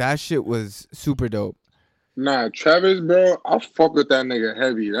 like that shit was super dope. Nah, Travis, bro, I fuck with that nigga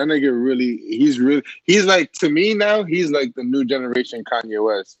heavy. That nigga he's like, to me now, he's like the new generation Kanye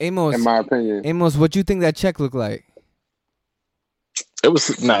West. Amos, in my opinion. Amos, what you think that check looked like? It was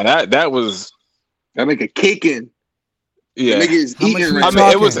that was that nigga caking. Yeah, that nigga is eating. I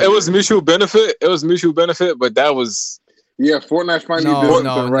mean, it was mutual benefit. It was mutual benefit, but that was. Yeah, Fortnite finally did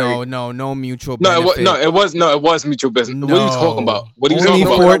something right. No mutual benefit. It was mutual business. No. What are you talking about? Only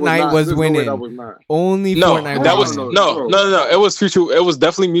Fortnite was winning. Only Fortnite. That was no. It was mutual. It was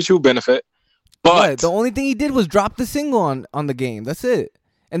definitely mutual benefit. But the only thing he did was drop the single on the game. That's it.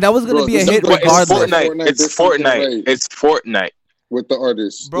 And that was gonna be a hit regardless. It's Fortnite. It's Fortnite. With the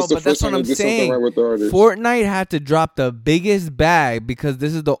artists, bro, but that's what I'm saying. Right with the Fortnite had to drop the biggest bag because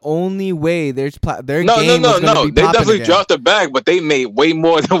this is the only way their game was gonna be They definitely again. dropped the bag, but they made way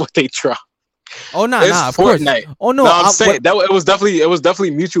more than what they dropped. Oh nah, of Fortnite. Course. Oh no, I'm saying that it was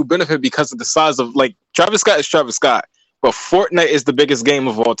definitely mutual benefit because of the size of like Travis Scott is Travis Scott, but Fortnite is the biggest game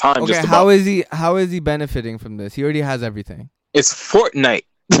of all time. Okay, how is he benefiting from this? He already has everything. It's Fortnite.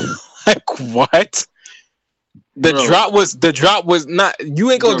 Like what? The drop was not.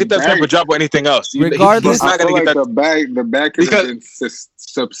 You ain't gonna get that type of drop or anything else. Regardless, he's not gonna get that. The bag could have been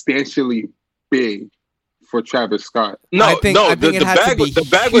substantially big for Travis Scott. The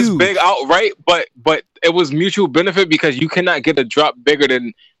bag was big outright, but it was mutual benefit because you cannot get a drop bigger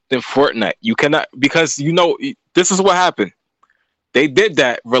than Fortnite. You cannot, because this is what happened. They did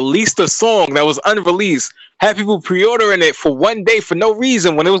that, released a song that was unreleased, had people pre-ordering it for one day for no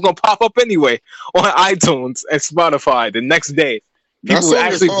reason when it was going to pop up anyway on iTunes and Spotify the next day. People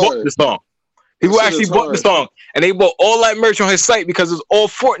actually bought the song. People actually bought the song, and they bought all that merch on his site because it's all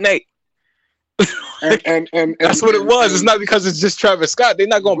Fortnite. and that's what it was. It's not because it's just Travis Scott. They're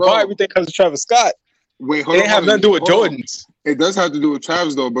not going to buy everything because it's Travis Scott. Wait, hold on. They have nothing to do with Jordans. It does have to do with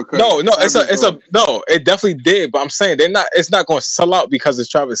Travis though, because it definitely did. But I'm saying it's not going to sell out because it's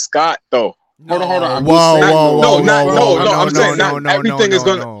Travis Scott though. Hold on. No. I'm saying not everything is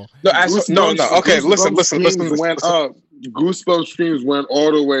gonna. No. Okay, listen. Went up. Goosebumps streams went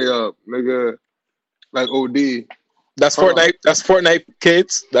all the way up, nigga. Like OD. That's Fortnite. That's Fortnite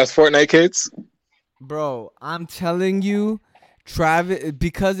kids. That's Fortnite kids. Bro, I'm telling you. Travis,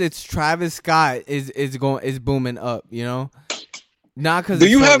 because it's Travis Scott is booming up, not because. Do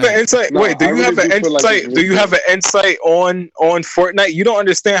you have an insight? Wait, do you have an insight? Do you have an insight on Fortnite? You don't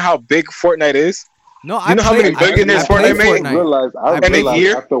understand how big Fortnite is. No, you know how many billionaires Fortnite made? I realized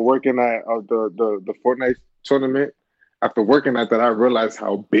after working at the Fortnite tournament, after working at that, I realized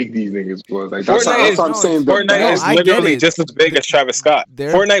how big these niggas was. Like Fortnite I'm saying. Fortnite is literally just as big as Travis Scott.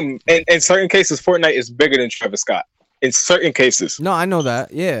 Fortnite, in certain cases, Fortnite is bigger than Travis Scott. In certain cases. No, I know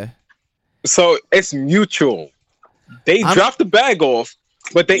that. Yeah. So it's mutual. They dropped the bag off,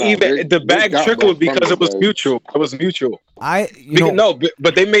 but the bag trickled because it was mutual. It was mutual.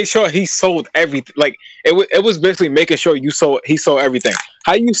 But they made sure he sold everything. Like it was basically making sure he sold everything.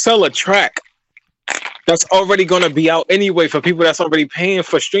 How you sell a track that's already going to be out anyway for people that's already paying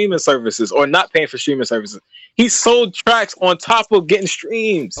for streaming services or not paying for streaming services? He sold tracks on top of getting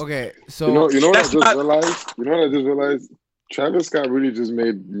streams. Okay, so you know what I just realized? You know what I just realized? Travis Scott really just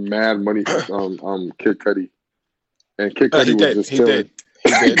made mad money from Kid Cudi, and Kid Cudi was just chilling.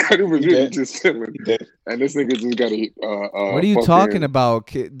 Kid Cudi was really just chilling, and this nigga just got a. What are you talking about?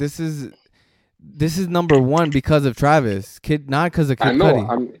 Kid? This is number one because of Travis. Not because of Kid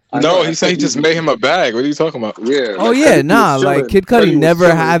Cudi. No, he said he just made him a bag. What are you talking about? Yeah. Oh yeah, like Kid Cudi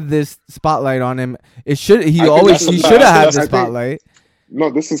never had this spotlight on him. He should have had the spotlight. No,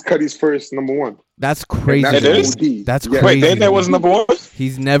 this is Cudi's first number one. That's crazy. It is? That's crazy. Wait, Day and Night was number one?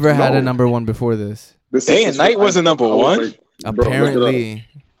 He's never had a number one before this. Day and Night wasn't number one? Like, apparently.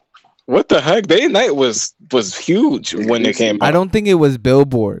 What the heck? Day and Night was huge when it came out. I don't think it was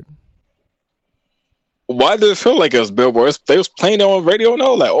Billboard. Why did it feel like it was Billboard? They was playing it on radio and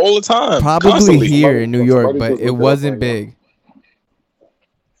all the time. Probably constantly. Here in New York, but it wasn't big.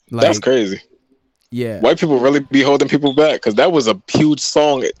 That's crazy. Yeah. White people really be holding people back because that was a huge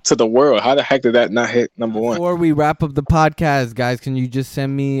song to the world. How the heck did that not hit number one? Before we wrap up the podcast, guys, can you just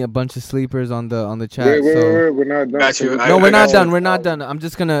send me a bunch of sleepers on the chat? Wait, we're not done. Got you. No, we're not done. We're not done. I'm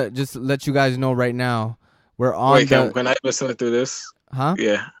just gonna let you guys know right now. We're on. Wait, can I even send it through this? Huh?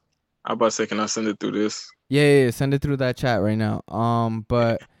 Yeah. I'm about to say, can I send it through this? Yeah. Send it through that chat right now.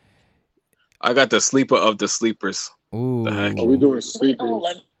 But I got the sleeper of the sleepers. Ooh. Are we doing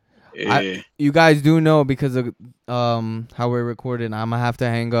sleepers? Yeah. You guys do know because of how we're recording, I'm gonna have to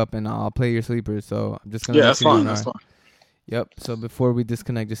hang up and I'll play your sleepers. So I'm just gonna. Yeah, that's fine. That's fine. Yep. So before we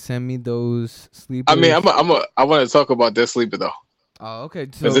disconnect, just send me those sleepers. I mean, I want to talk about this sleeper though. Oh, okay.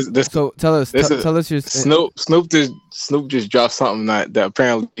 So tell us your Snoop just dropped something that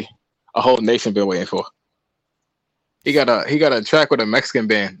apparently a whole nation been waiting for. He got a track with a Mexican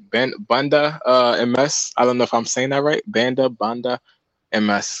band, Banda MS. I don't know if I'm saying that right. Banda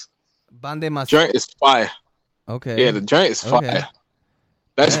MS. Bande Mas. Joint is fire. Okay. Yeah, the joint is fire.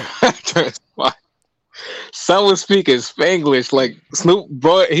 That joint is fire. Someone speaking Spanglish. Like Snoop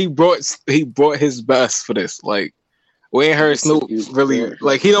brought his best for this. Like we ain't heard Snoop really.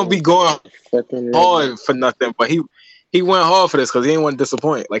 Like he don't be going hard for nothing, but he went hard for this because he didn't want to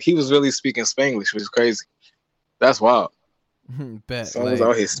disappoint. Like he was really speaking Spanglish, which is crazy. That's wild. Someone's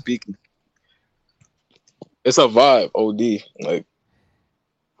out here speaking. It's a vibe, OD. Like.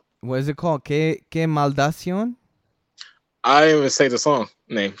 What is it called? Que Maldación? I didn't even say the song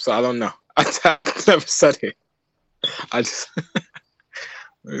name, so I don't know. I never said it. I just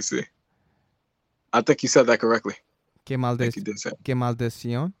let me see. I think you said that correctly. Que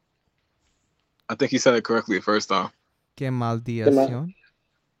Maldición? I think you said it correctly the first time. Que Maldición?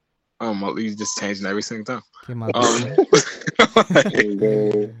 You just changing every single time. Que Maldición?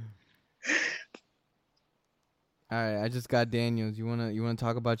 All right, I just got Daniels. You wanna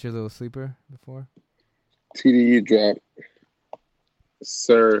talk about your little sleeper before? TDE drop,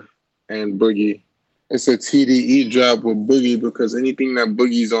 Sir and Boogie. It's a TDE drop with Boogie because anything that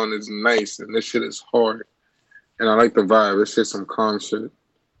Boogie's on is nice, and this shit is hard. And I like the vibe. It's just some calm shit.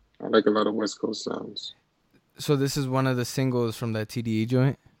 I like a lot of West Coast sounds. So this is one of the singles from that TDE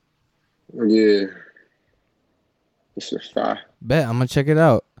joint? Yeah. It's just fire. Bet I'm gonna check it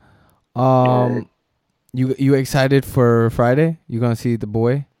out. Right. You excited for Friday? You gonna see the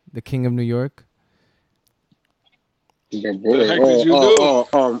boy, the King of New York? The boy.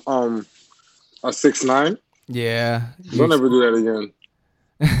 A 6ix9ine. Yeah. Don't ever do that again.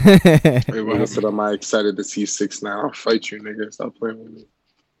 I said, am I excited to see 6ix9ine? I'll fight you, nigga. Stop playing with me.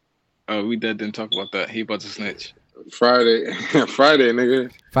 Oh, we didn't talk about that. He about to snitch. Friday,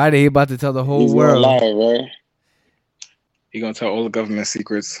 nigga. Friday, he about to tell the whole world. He's gonna lie, right? He gonna tell all the government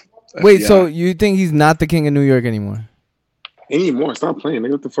secrets. Wait, so you think he's not the King of New York anymore? Stop playing,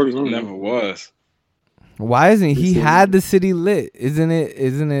 nigga. What the fuck is wrong? Never was. Why isn't he had the city lit? Isn't it?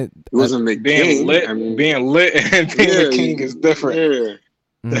 It wasn't the being lit. Being lit and being the king is different.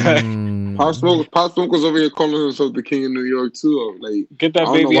 Yeah. Pop Smoke was over here calling himself the King of New York too. Like, get that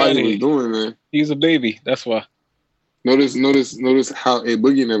baby out of here. Doing, man. He's a baby. That's why. Notice how a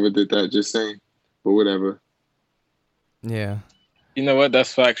Boogie never did that. Just saying, but whatever. Yeah. You know what?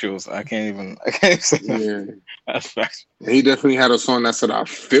 That's factuals. I can't even say that. Yeah. That's factual. He definitely had a song that said, I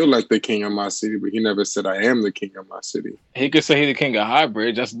feel like the king of my city, but he never said, I am the king of my city. He could say he's the king of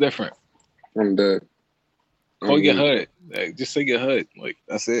Highbridge. That's different. I'm dead. Call your hood. Like, just say your hood. Like,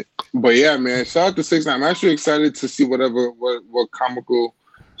 that's it. But yeah, man, shout out to 6ix9ine. I'm actually excited to see what comical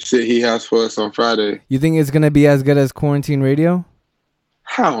shit he has for us on Friday. You think it's going to be as good as Quarantine Radio?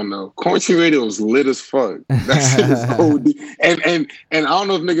 I don't know. Quarantine Radio is lit as fuck. That shit is OD. And I don't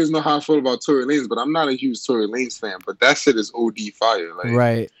know if niggas know how I feel about Tory Lanez, but I'm not a huge Tory Lanez fan. But that shit is OD fire. Like,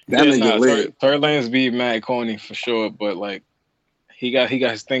 right. That nigga lit. Tory Lanez be mad corny for sure, but like he got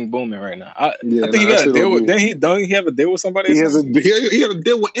his thing booming right now. I think he got a deal with. Don't he have a deal with somebody? He has a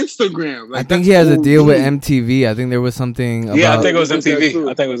deal with Instagram. Like, I think he has a deal with MTV. I think there was something. Yeah, I think it was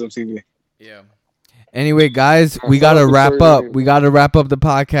MTV. Yeah. Anyway, guys, we gotta wrap up. We gotta wrap up the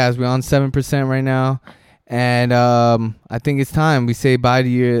podcast. We're on 7% right now, and I think it's time we say bye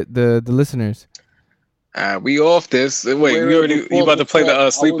to the listeners. We off this. Wait, you about to play the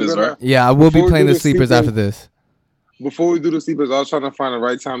sleepers, right? Yeah, I will be playing the sleepers after this. Before we do the sleepers, I was trying to find the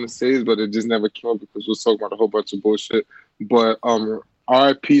right time to say it, but it just never came up because we were talking about a whole bunch of bullshit. But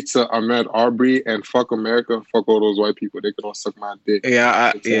RIP to Ahmaud Arbery and fuck America, fuck all those white people. They could all suck my dick.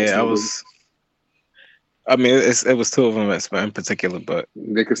 I was. I mean, it was two of them in particular, but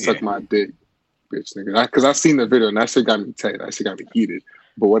they could suck my dick, bitch, nigga. Because I seen the video and that shit got me tight. That shit got me heated.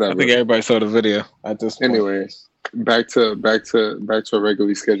 But whatever. I think everybody saw the video at this point. Anyway, back to our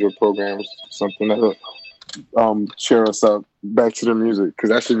regularly scheduled programs. Something that cheer us up. Back to the music, because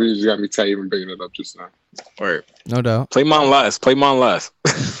that shit really just got me tight even bringing it up just now. Right. No doubt. Play mine last. You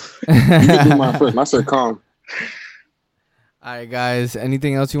can do mine first. I said calm. All right, guys.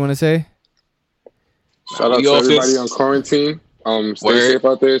 Anything else you want to say? Shout out to everybody on quarantine. Stay safe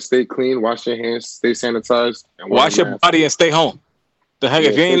out there. Stay clean. Wash your hands. Stay sanitized. And wash your body and stay home. The heck,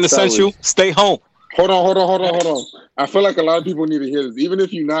 if you ain't essential, stay home. Hold on. I feel like a lot of people need to hear this. Even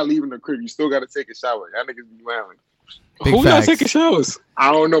if you're not leaving the crib, you still got to take a shower. Y'all niggas be lying. Who not taking showers?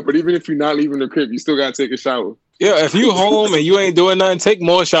 I don't know, but even if you're not leaving the crib, you still got to take a shower. Yeah, if you home and you ain't doing nothing, take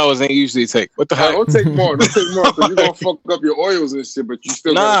more showers than you usually take. What the heck? Don't take more. Because you're going to fuck up your oils and shit, but you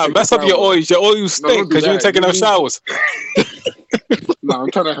still mess up your oils. Your oils stink because you ain't taking enough showers. No, I'm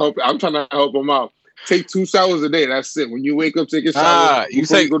trying to help them out. Take 2 showers a day. That's it. When you wake up, take a shower. You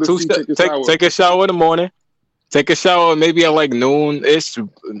take a shower in the morning. Take a shower maybe at like noon-ish, early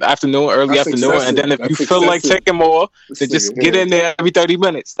afternoon. And then if you feel like taking more, then just get in there every 30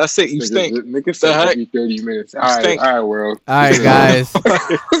 minutes. That's it. You stink. Nigga said every 30 minutes. All right, world. All right,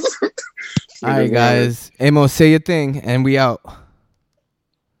 guys. Amos, say your thing, and we out.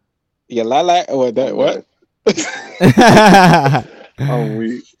 Yeah, or that, what? I'm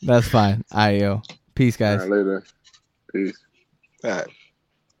weak. That's fine. All right, yo. Peace, guys. All right, later. Peace. All right.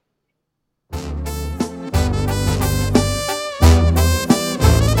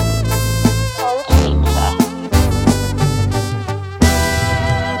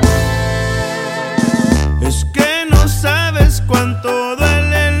 Es que no sabes cuánto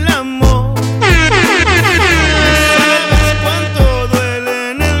duele el amor. No sabes cuánto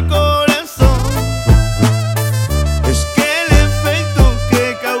duele en el corazón. Es que el efecto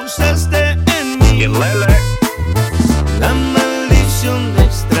que causaste en mí. La maldición de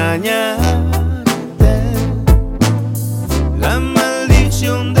extrañarte. La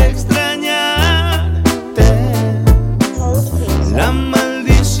maldición de extrañarte. La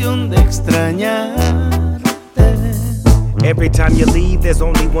maldición de extrañarte. Every time you leave, there's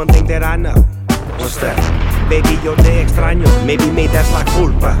only one thing that I know. What's that? Baby, yo te extraño. Maybe that's la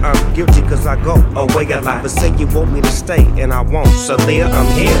culpa. I'm guilty cause I go away a lot. But say you want me to stay and I won't. So there, I'm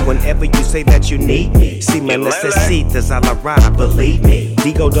here whenever you say that you need me. Si me necesitas, I'll arrive, believe me.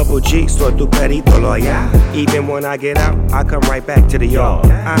 Digo double G, soy tu perito loyal. Even when I get out, I come right back to the yard.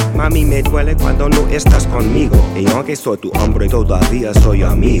 Mami, me duele cuando no estás conmigo. Y aunque soy tu hombre, todavía soy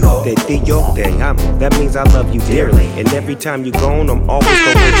amigo. De ti yo te amo. That means I love you dearly. And every time you're gone, I'm always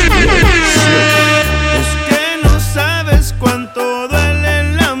gonna want you near me. Es que no sabes cuánto duele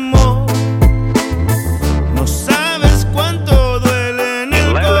el amor. No sabes cuánto duele en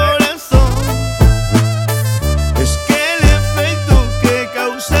el corazón. Es que el efecto que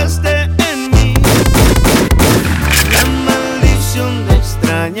causaste en mí. La maldición de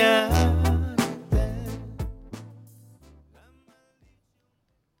extrañarte.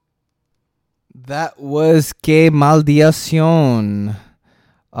 That was Que Maldición.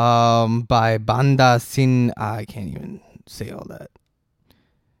 By Banda Sin. I can't even say all that.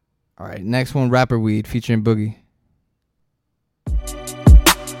 All right, next one, Rapper Weed featuring Boogie.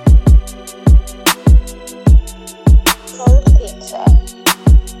 Cold pizza.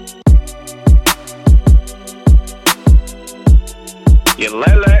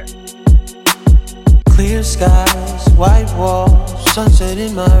 Clear skies, white walls, sunset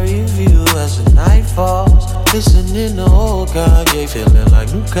in my review as the night falls. Listening to old Kanye, feeling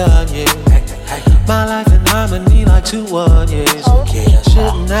like new Kanye. My life in harmony like 2-1 years. Okay, I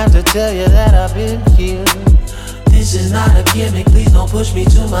shouldn't have to tell you that I've been here. This is not a gimmick, please don't push me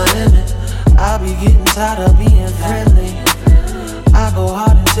to my limit. I'll be getting tired of being friendly. I go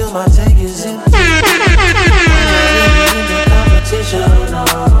hard until my tank is empty. I'm not in the competition, no.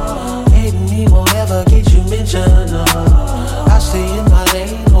 Hating me won't ever get you mentioned, no. I stay in my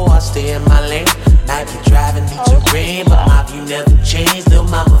lane, oh I stay in my lane. Might be driving me to rain, but my view never changed. Lil'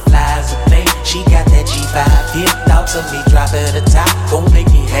 mama flies a plane, she got that G5 hip. Thoughts of me dropping the top, gon' make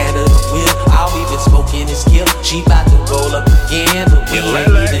me handle the wheel. All we been smoking is skill, she bout to roll up again. But we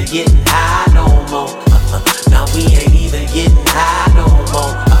ain't even getting high no more. Now we ain't even getting high no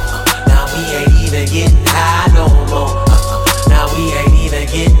more. Now we ain't even getting high no more. Now we ain't even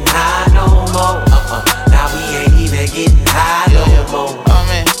getting high no more. Now we ain't even getting high no more. Oh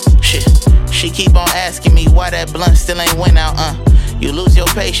man, shit. She keep on asking me why that blunt still ain't went out, You lose your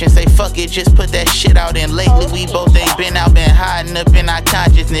patience, say fuck it, just put that shit out. And lately we both ain't been out, been hiding up in our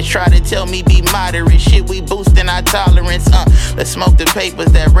consciousness. Try to tell me be moderate, shit we boosting our tolerance, Let's smoke the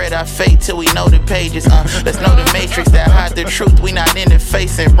papers that read our fate till we know the pages, Let's know the matrix that hide the truth, we not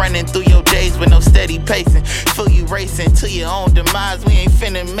interfacing. Running through your days with no steady pacing. Feel you racing to your own demise, we ain't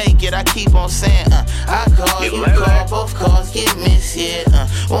finna make it, I keep on saying, I call, you call, both calls get missed, yeah,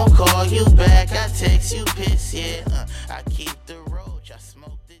 Won't call you back, I text you piss, yeah, I keep the roach, I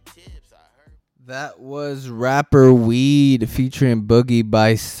smoke the tips, I heard. That was Rapper Weed featuring Boogie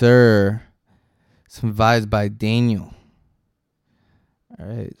by Sir. Some vibes by Daniel. All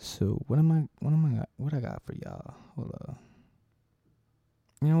right, so what I got for y'all? Hold up.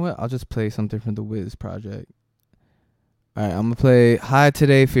 You know what? I'll just play something from the Wiz project. All right, I'm gonna play High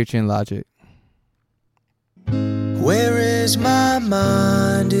Today featuring Logic. Where is my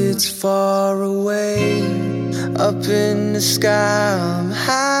mind? It's far away. Up in the sky, I'm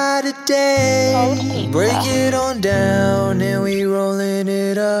high today. Break it on down and we rolling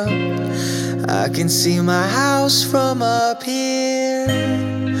it up. I can see my house from up here.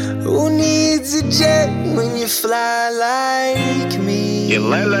 Who needs a jet when you fly like me?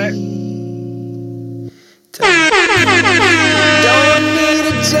 Don't need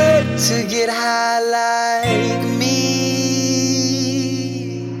a jet to get high like me.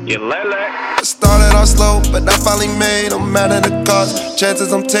 I started off slow, but I finally made them out of the cost.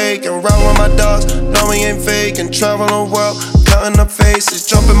 Chances I'm taking, ride with my dogs. No, we ain't faking, travel the world, counting up faces.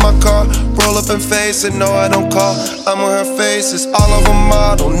 Jump in my car, roll up and face it. No, I don't call, I'm on her faces. All of them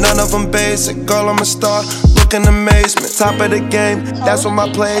model, none of them basic. Girl, I'm a star, look in amazement. Top of the game, that's where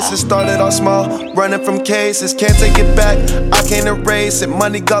my place is. Started off small, running from cases. Can't take it back, I can't erase it.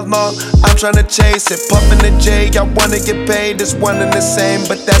 Money got long, I'm trying to chase it. Puffin' the J, I wanna get paid. It's one and the same,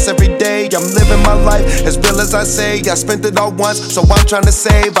 but that's every day. I'm living my life as real as I say. I spent it all once, so I'm trying to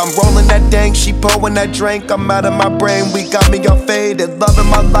save. I'm rolling that dank, she pouring that drink. I'm out of my brain, we got me all faded. Loving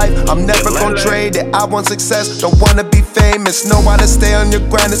my life, I'm never gonna trade it. I want success, don't wanna be famous. Know how to stay on your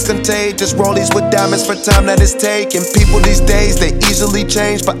grind, it's contagious. Rollies with diamonds for time that is taken. People these days, they easily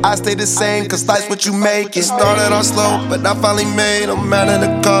change, but I stay the same, cause life's what you make it. Started off slow, but I finally made them out of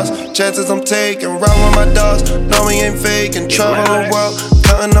the cost. Chances I'm taking, ride with my dogs. No, we ain't faking, travel the world,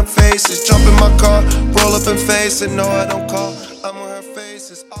 counting up faces. Jump in my car, roll up and face it. No, I don't call, I'm on her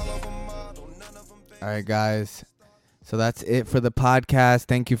faces. All of them model, none of them basic. All right, guys. So that's it for the podcast.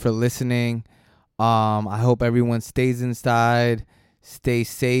 Thank you for listening. I hope everyone stays inside, stay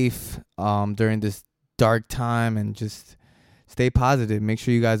safe during this dark time, and just stay positive. Make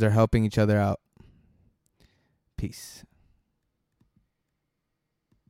sure you guys are helping each other out. Peace.